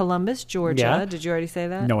 They're in Columbus, Georgia. Yeah. Did you already say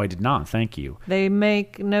that? No, I did not. Thank you. They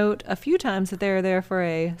make note a few times that they're there for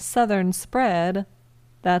a southern spread.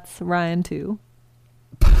 That's Ryan, too.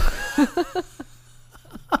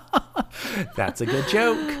 That's a good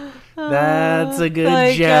joke. That's a good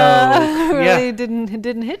Like, joke. really didn't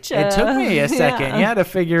hit you. It took me a second, to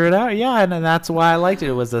figure it out. Yeah, and that's why I liked it.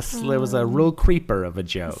 It was a real creeper of a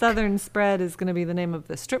joke. Southern Spread is going to be the name of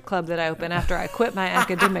the strip club that I open after I quit my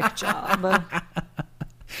academic job.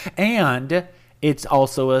 And it's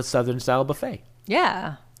also a Southern style buffet.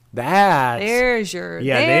 Yeah. There's There's your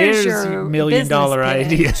 $1 million business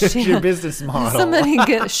idea. pitch. Your business model. Somebody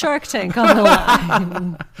get Shark Tank on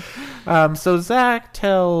the line. So Zach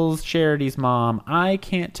tells Charity's mom, I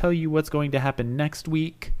can't tell you what's going to happen next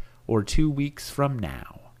week or 2 weeks from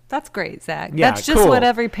now. That's great, Zach. Yeah, That's just cool. what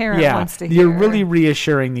every parent wants to hear. You're really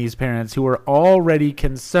reassuring these parents who are already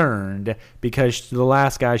concerned because the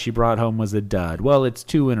last guy she brought home was a dud. Well, it's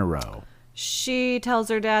 2 in a row. She tells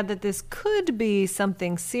her dad that this could be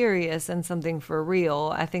something serious and something for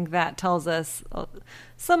real. I think that tells us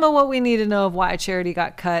some of what we need to know of why Charity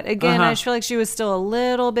got cut. Again, I just feel like she was still a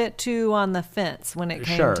little bit too on the fence when it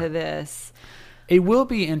came to this. It will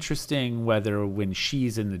be interesting whether when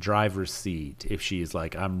she's in the driver's seat, if she's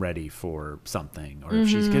like, I'm ready for something, or if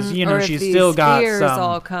she's, because Or if she's these still got fears some,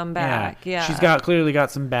 all come back. Yeah. she's clearly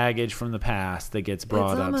got some baggage from the past that gets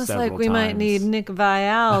brought It's up almost several like we times. might need Nick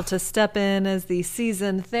Vial to step in as the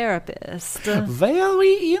seasoned therapist.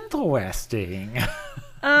 Very interesting.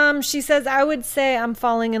 She says, I would say I'm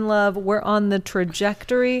falling in love. We're on the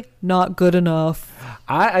trajectory. Not good enough.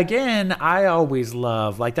 I always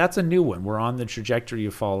love, like, that's a new one. We're on the trajectory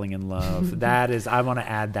of falling in love. I want to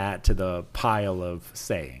add that to the pile of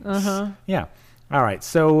sayings. Yeah. All right.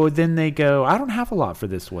 So then they go, I don't have a lot for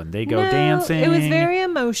this one. They go dancing. It was very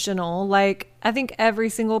emotional. Like, I think every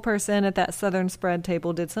single person at that Southern Spread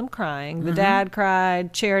table did some crying. The dad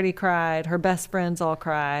cried, Charity cried, her best friends all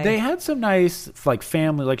cried. They had some nice, like,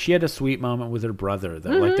 family. Like, she had a sweet moment with her brother,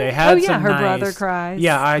 though. Like, they had some her nice, brother cries.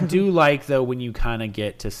 Yeah, I do like, though, when you kind of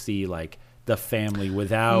get to see, like, the family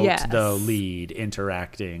without the lead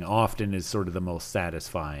interacting often is sort of the most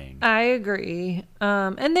satisfying. I agree.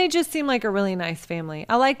 And they just seem like a really nice family.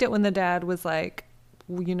 I liked it when the dad was like,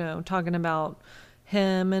 talking about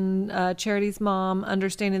him and Charity's mom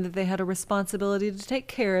understanding that they had a responsibility to take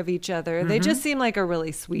care of each other. They just seem like a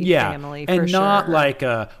really sweet family, for and not sure. like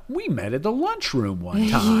we met at the lunchroom one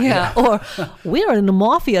time. Yeah, or we're in the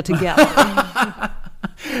mafia together.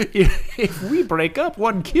 If we break up,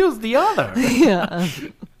 one kills the other. Yeah.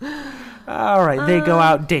 All right, they go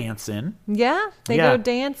out dancing. Yeah, they go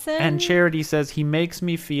dancing. And Charity says, he makes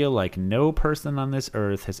me feel like no person on this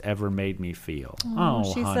earth has ever made me feel.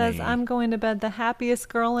 She honey. says, I'm going to bed the happiest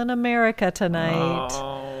girl in America tonight.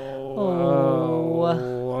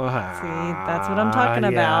 See, that's what I'm talking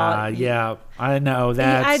about. Yeah, I know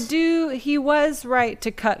that. He was right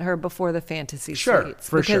to cut her before the fantasy suites.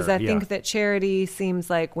 For because sure, I think that Charity seems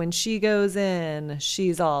like when she goes in,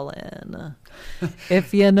 she's all in.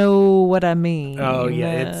 If you know what I mean. Oh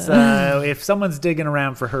yeah, it's if someone's digging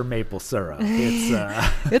around for her maple syrup,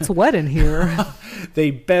 it's it's wet in here.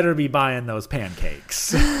 They better be buying those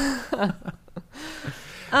pancakes.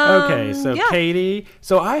 Okay, so Katie,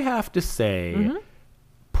 so I have to say,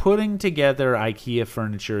 putting together IKEA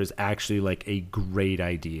furniture is actually like a great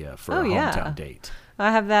idea for a hometown date.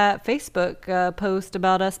 I have that Facebook post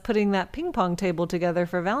about us putting that ping pong table together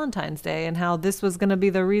for Valentine's Day and how this was going to be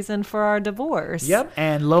the reason for our divorce. Yep,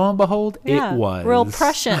 and lo and behold, Yeah, it was. real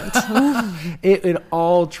prescient. It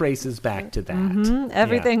all traces back to that.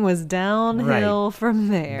 Everything was downhill from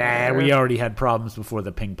there. Nah, we already had problems before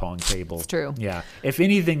the ping pong table. It's true. Yeah. If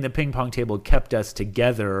anything, the ping pong table kept us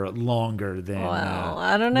together longer than Well,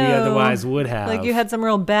 I don't know. we otherwise would have. Like you had some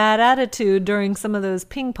real bad attitude during some of those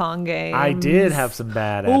ping pong games. I did have some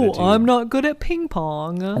bad attitude. Oh, I'm not good at ping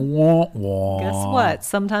pong. Wah, wah. Guess what?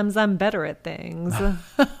 Sometimes I'm better at things.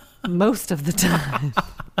 Most of the time.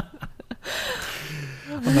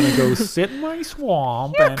 I'm going to go sit in my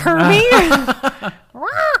swamp. Here, and, Kirby.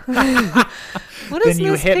 What does then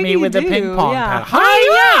you Miss hit me Piggy with the do? ping pong Yeah. paddle.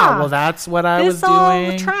 Hi-ya! Well, that's what I was This all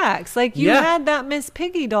doing. tracks. Like you Yeah. had that Miss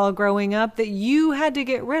Piggy doll growing up that you had to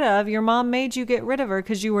get rid of. Your mom made you get rid of her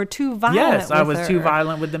because you were too violent. Yes, I with was her. too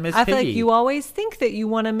violent with the Miss I Piggy. feel like you always think that you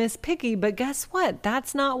want a Miss Piggy, but guess what?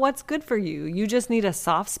 That's not what's good for you. You just need a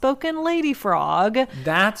soft-spoken lady frog.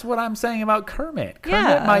 That's what I'm saying about Kermit. Kermit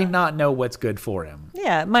Yeah. might not know what's good for him.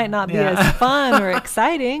 Yeah, it might not be Yeah. as fun or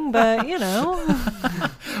exciting, but you know.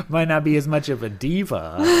 Might not be as much of a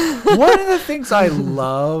diva. One of the things I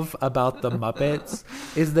love about the Muppets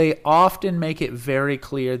is they often make it very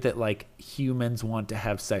clear that like humans want to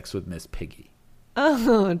have sex with Miss Piggy.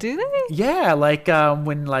 Oh, do they? Yeah, like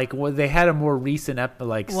when they had a more recent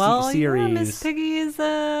series. Yeah, Miss Piggy is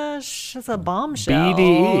she's a bombshell.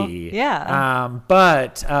 BDE. Yeah.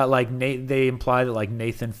 But they imply that like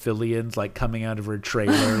Nathan Fillion's like coming out of her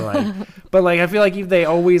trailer, like. But like I feel like if they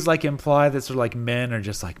always like imply that sort of like men are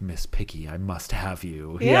just like Miss Piggy, I must have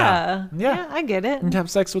you. Yeah. Yeah. I get it. And have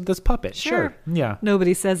sex with this puppet. Sure. Yeah.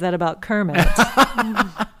 Nobody says that about Kermit.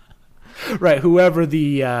 Right. Whoever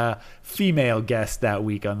the female guest that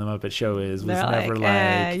week on the Muppet Show was They're never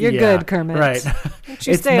like, like, you're yeah, good, Kermit. Right. Don't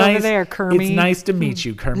you stay over there, Kermit. It's nice to meet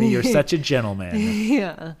you, Kermit. You're such a gentleman.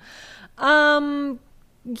 Yeah.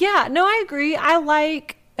 Yeah, no, I agree. I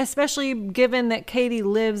like, especially given that Katie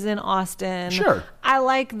lives in Austin. Sure. I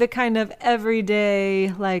like the kind of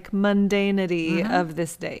everyday, like, mundanity of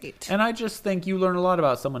this date. And I just think you learn a lot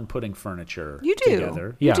about someone putting furniture You do.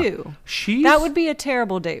 together. You Yeah. do. She's, That would be a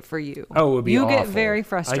terrible date for you. Oh, it would be You awful. get very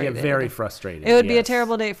frustrated. I get very frustrated. It would be a yes.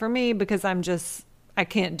 terrible date for me because I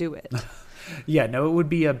can't do it. Yeah, no, it would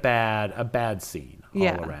be a bad scene all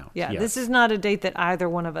around. Yeah, Yes. this is not a date that either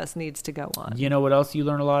one of us needs to go on. You know what else you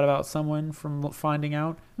learn a lot about someone from finding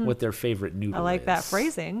out? What their favorite noodle is. I like that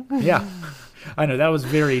phrasing. Yeah. I know, that was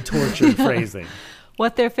very tortured phrasing.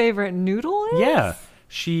 What their favorite noodle is?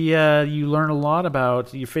 Yeah. You learn a lot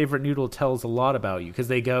about your favorite noodle tells a lot about you because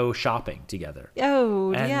they go shopping together.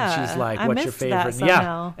 Oh, And yeah. she's like, I "What's your missed that favorite?" Yeah,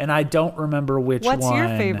 somehow. and I don't remember which What's one. your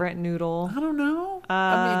favorite noodle? I don't know.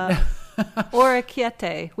 I mean,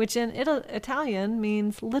 Orecchiette, which in Italian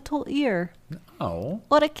means little ear. oh,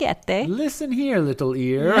 Orecchiette. listen here, little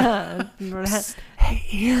ear. Psst, Hey,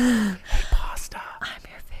 ear. Hey, pasta. I'm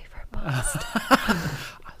your favorite pasta.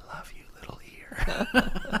 I love you, little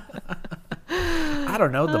ear. I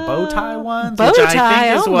don't know the bow tie ones, Bow which I tie,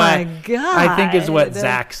 think is oh what my God. I think is what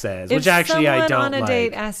Zach says, which actually I If don't someone on a like.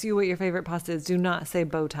 date asks you what your favorite pasta is, do not say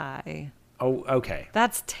bow tie. Oh, okay.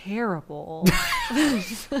 That's terrible.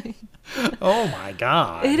 Oh my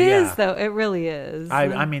God. It yeah. is, though. It really is.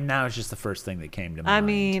 I mean, now it's just the first thing that came to mind. I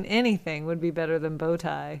mean, anything would be better than bow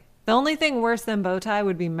tie. The only thing worse than bow tie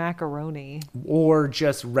would be macaroni. or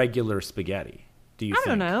just regular spaghetti. Do you I think?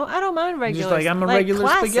 don't know. I don't mind regular. Just like I'm a regular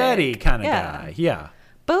classic. spaghetti kind of Yeah. guy. Yeah.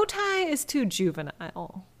 Bow tie is too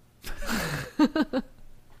juvenile.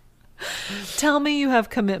 Tell me you have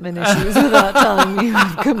commitment issues without telling me you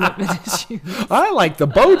have commitment issues. I like the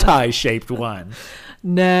bow tie shaped one.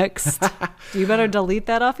 Next. You better delete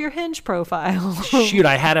that off your Hinge profile. Shoot,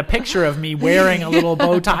 I had a picture of me wearing a little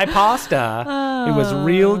bow tie pasta. It was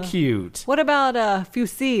real cute. What about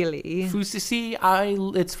fusilli?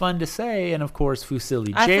 Fusilli, it's fun to say, and of course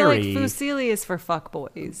Fusilli I feel like Jerry. fusilli is for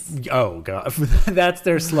fuckboys. Oh god, that's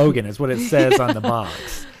their slogan. Is what it says on the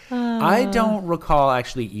box. I don't recall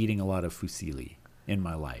actually eating a lot of fusilli in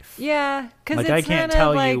my life. Yeah, because Like, it's I can't kind tell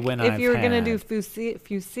of you like when if I've you were gonna had- do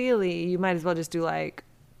fusilli, you might as well just do like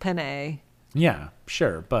penne. Yeah,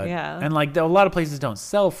 sure, but Yeah. and like a lot of places don't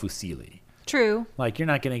sell fusilli. True. Like you're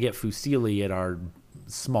not going to get fusilli at our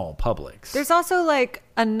small Publix. There's also like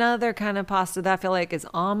another kind of pasta that I feel like is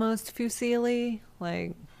almost fusilli.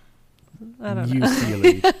 Like, I don't know.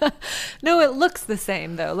 Fusilli. No, it looks the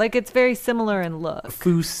same though. Like it's very similar in look.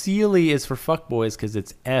 Fusilli is for fuckboys because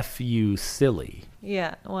it's F-U silly.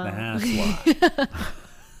 Yeah. Well. That's why.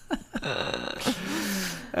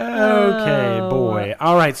 Okay, boy.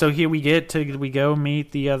 All right, so here we go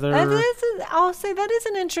meet the other. I'll say that is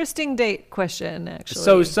an interesting date question, actually.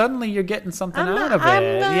 So suddenly you're getting something out of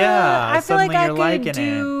it. Yeah. I feel like suddenly I you're could liking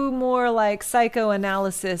do more like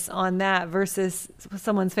psychoanalysis on that versus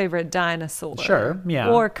someone's favorite dinosaur. Sure, yeah.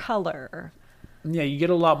 Or color. Yeah, you get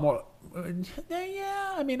a lot more.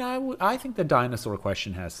 Yeah, I mean, I think the dinosaur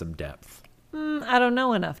question has some depth. I don't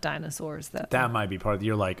know enough dinosaurs, though. That might be part of.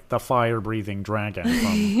 You're like the fire-breathing dragon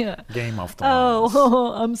from Game of Thrones.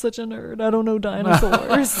 Oh, I'm such a nerd. I don't know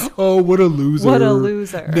dinosaurs. Oh, what a loser! What a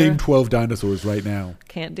loser. Name 12 dinosaurs right now.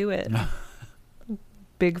 Can't do it.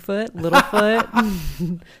 Bigfoot,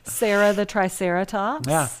 Littlefoot, Sarah the Triceratops.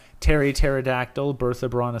 Yeah, Terry Pterodactyl, Bertha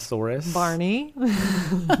Brontosaurus, Barney,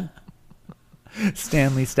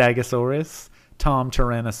 Stanley Stegosaurus, Tom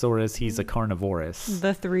Tyrannosaurus. He's a carnivorous.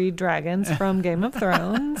 the three dragons from Game of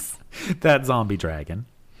Thrones. That zombie dragon.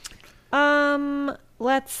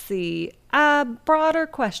 Let's see. A broader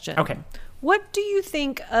question. Okay. What do you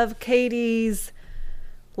think of Katie's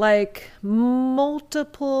like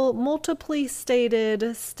multiply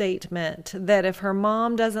stated statement that if her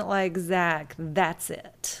mom doesn't like Zach, that's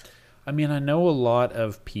it? I mean, I know a lot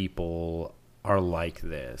of people are like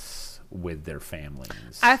this with their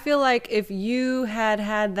families. I feel like if you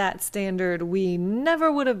had that standard, we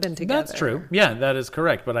never would have been together. That's true. Yeah, that is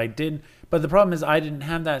correct. But the problem is I didn't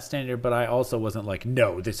have that standard, but I also wasn't like,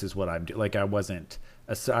 no, this is what I'm doing. Like I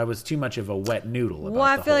was too much of a wet noodle about Well,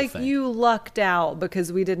 I the feel whole like thing. you lucked out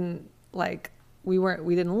because we didn't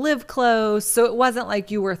live close. So it wasn't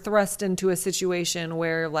like you were thrust into a situation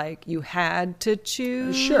where like you had to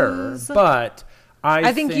choose. Sure, but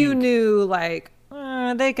I think you knew like,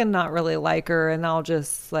 they can not really like her, and I'll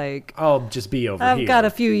just like I'll just be over here. I've got a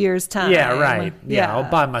few years time. Yeah, right. Yeah, I'll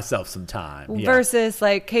buy myself some time. Yeah. Versus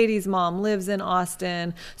like Katie's mom lives in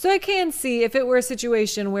Austin. So I can see if it were a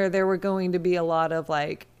situation where there were going to be a lot of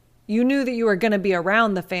like, you knew that you were going to be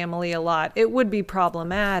around the family a lot, it would be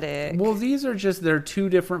problematic. Well, they're two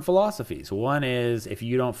different philosophies. One is if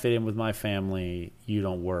you don't fit in with my family, you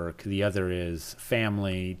don't work. The other is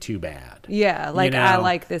family, too bad. Yeah, like I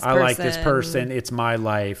like this person. I like this person. It's my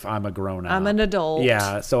life. I'm a grown up. I'm an adult.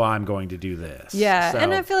 Yeah, so I'm going to do this. Yeah, So-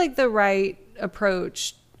 and I feel like the right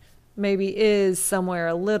approach maybe is somewhere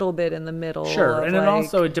a little bit in the middle. Sure, and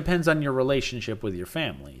like, it depends on your relationship with your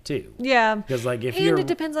family too. Yeah, because like if and you're, it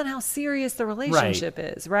depends on how serious the relationship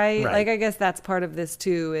is, right? Right. Like I guess that's part of this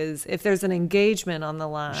too. Is if there's an engagement on the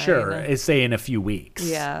line. sure, it's say in a few weeks.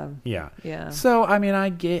 Yeah. Yeah. So I mean, I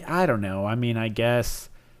don't know. I mean, I guess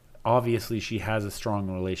obviously she has a strong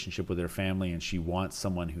relationship with her family and she wants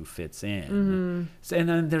someone who fits in. Mm-hmm. So, and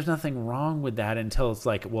then there's nothing wrong with that until it's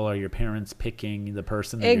like, well, are your parents picking the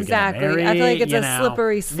person that Exactly. you're going to marry? I feel like it's You a know?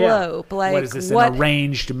 slippery slope. Yeah. Like what is this, an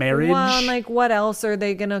arranged marriage? Well, and like what else are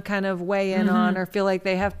they going to kind of weigh in on or feel like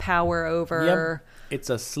they have power over? Yep.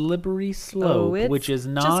 It's a slippery slope, it's- which is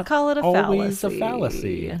just not call it a always fallacy. a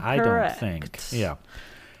fallacy. I don't Correct. think. Yeah.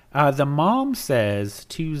 The mom says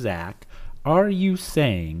to Zach, "Are you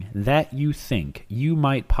saying that you think you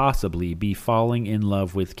might possibly be falling in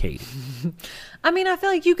love with Katie?" I mean, I feel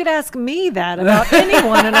like you could ask me that about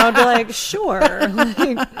anyone, and I would be like, sure.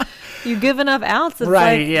 Like, you give enough outs, it's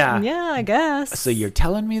Right, like, yeah. I guess. So you're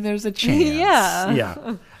telling me there's a chance? Yeah.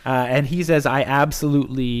 Yeah. And he says,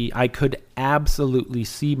 I could absolutely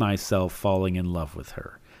see myself falling in love with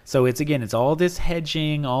her. So it's all this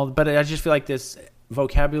hedging, but I just feel like this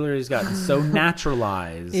vocabulary has gotten so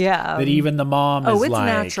naturalized that even the mom is it's like,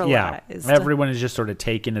 naturalized. everyone is just sort of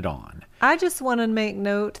taking it on. I just want to make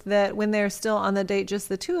note that when they're still on the date, just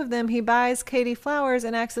the two of them, he buys Katie flowers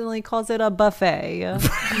and accidentally calls it a buffet.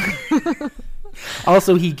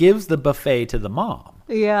 Also, he gives the buffet to the mom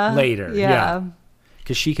Yeah. later. Yeah.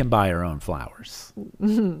 Because she can buy her own flowers.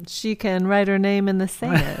 She can write her name in the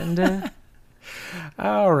sand.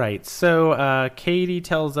 All right. So Katie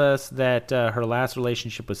tells us that her last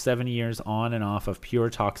relationship was 7 years on and off of pure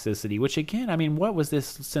toxicity, which again, I mean, what was this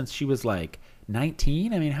since she was like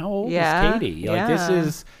 19? I mean, how old was Katie? Like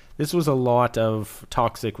this was a lot of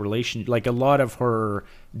toxic relation. Like a lot of her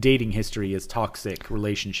dating history is toxic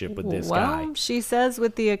relationship with this guy. Well, she says,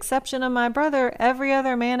 with the exception of my brother, every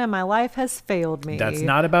other man in my life has failed me. That's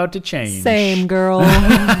not about to change. Same, girl.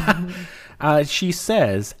 She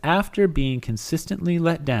says, after being consistently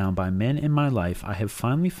let down by men in my life, I have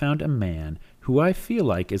finally found a man who I feel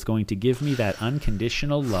like is going to give me that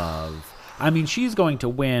unconditional love. I mean, she's going to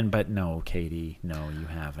win, but no, Katie, no, you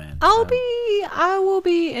haven't. I will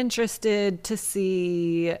be interested to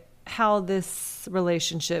see how this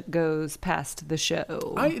relationship goes past the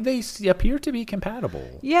show. They appear to be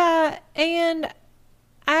compatible. Yeah, and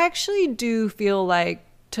I actually do feel like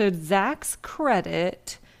to Zach's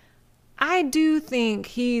credit, I do think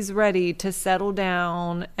he's ready to settle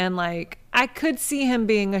down, and like I could see him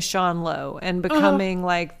being a Sean Lowe and becoming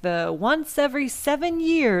like the once every 7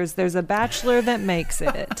 years there's a bachelor that makes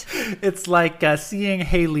it. It's like seeing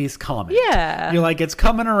Haley's Comet. Yeah. You're like, it's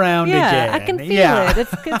coming around again. I can feel it.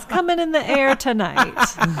 It's coming in the air tonight.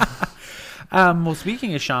 Well,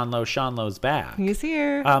 speaking of Sean Lowe's back. He's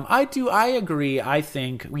here. I agree. I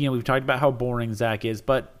think, we've talked about how boring Zach is,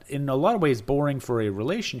 but in a lot of ways, boring for a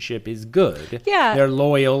relationship is good. Yeah. They're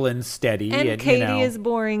loyal and steady. And Katie is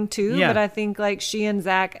boring too, but I think like she and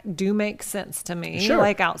Zach do make sense to me. Sure.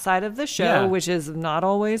 Like outside of the show, which is not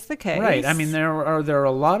always the case. Right. I mean, there are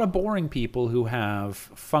a lot of boring people who have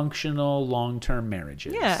functional long-term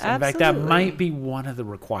marriages. Yeah, absolutely. In fact, that might be one of the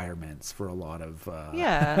requirements for a lot of.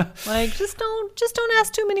 Like just don't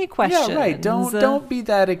ask too many questions. Yeah, right. Don't be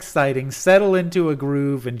that exciting. Settle into a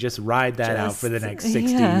groove and just ride that out for the next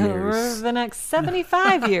 60 years. Or the next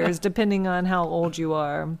 75 years, depending on how old you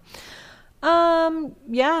are.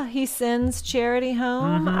 He sends Charity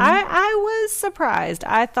home. I was surprised.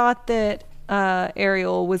 I thought that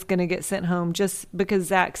Ariel was going to get sent home just because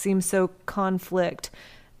Zach seems so conflict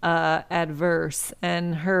adverse,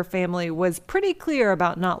 and her family was pretty clear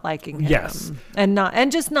about not liking him. Yes. And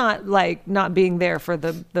just not being there for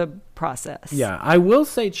the process. Yeah, I will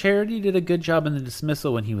say Charity did a good job in the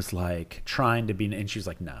dismissal when he was like trying to be, and she was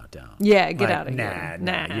like, "No, don't." Yeah, get like, out of here.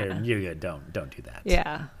 Nah, you're good. Don't do that.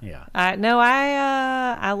 Yeah, yeah.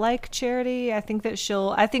 I like Charity. I think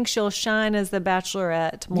she'll shine as the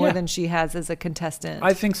Bachelorette more than she has as a contestant.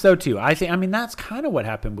 I think so too. I mean that's kind of what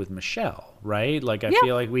happened with Michelle, right? Like I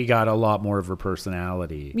feel like we got a lot more of her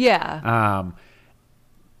personality. Yeah.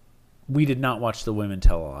 We did not watch the Women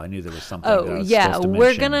Tell All. I knew there was something.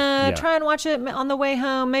 We're gonna try and watch it on the way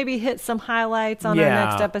home. Maybe hit some highlights on our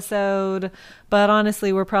next episode. But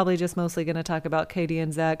honestly, we're probably just mostly gonna talk about Katie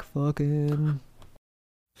and Zach fucking.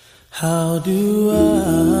 How do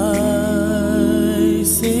I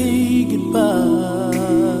say goodbye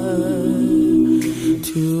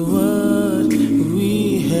to what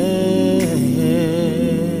we had?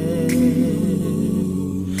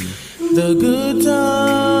 The good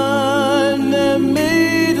time that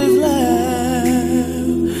made us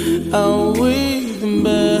laugh, I'll wait them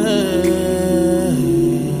back.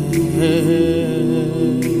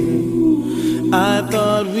 I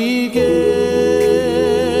thought we'd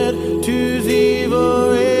get to see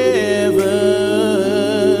forever,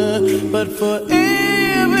 but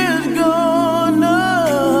forever's gone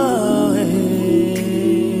away.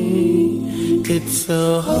 It's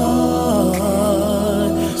so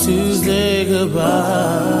hard to say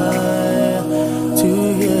goodbye to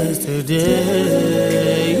yesterday.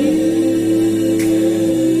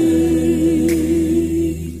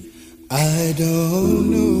 I don't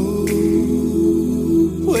know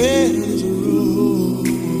where this road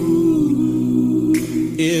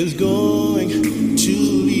is going to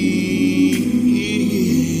lead.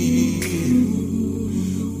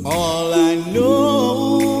 All I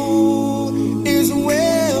know is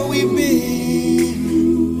where we've been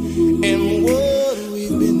and what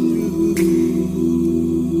we've been through.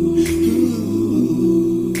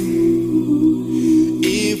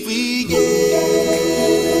 If we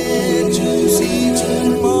get to see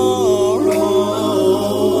tomorrow,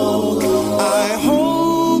 I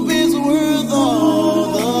hope it's worth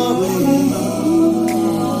all the pain.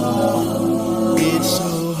 It's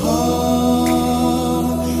so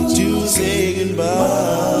hard to say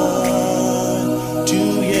goodbye to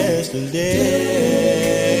yesterday.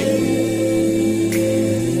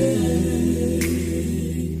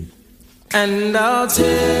 And I'll take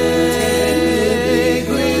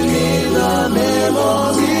with me the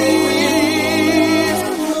memories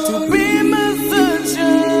to be my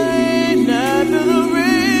sunshine after the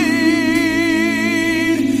rain.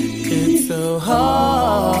 It's so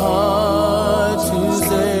hard to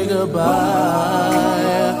say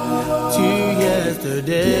goodbye to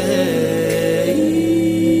yesterday.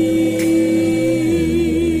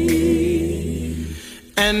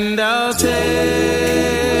 And I'll take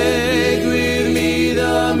with me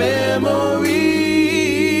the memory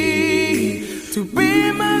to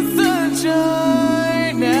be my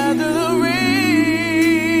sunshine after the rain.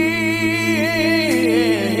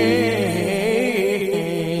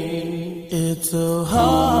 It's so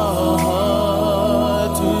hard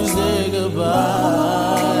to say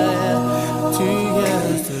goodbye to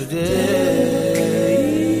yesterday.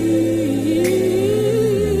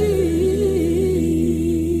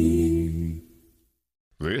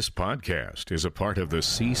 This podcast is a part of the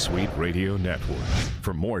C-Suite Radio Network.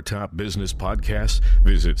 For more top business podcasts,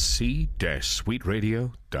 visit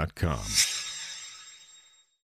c-suiteradio.com.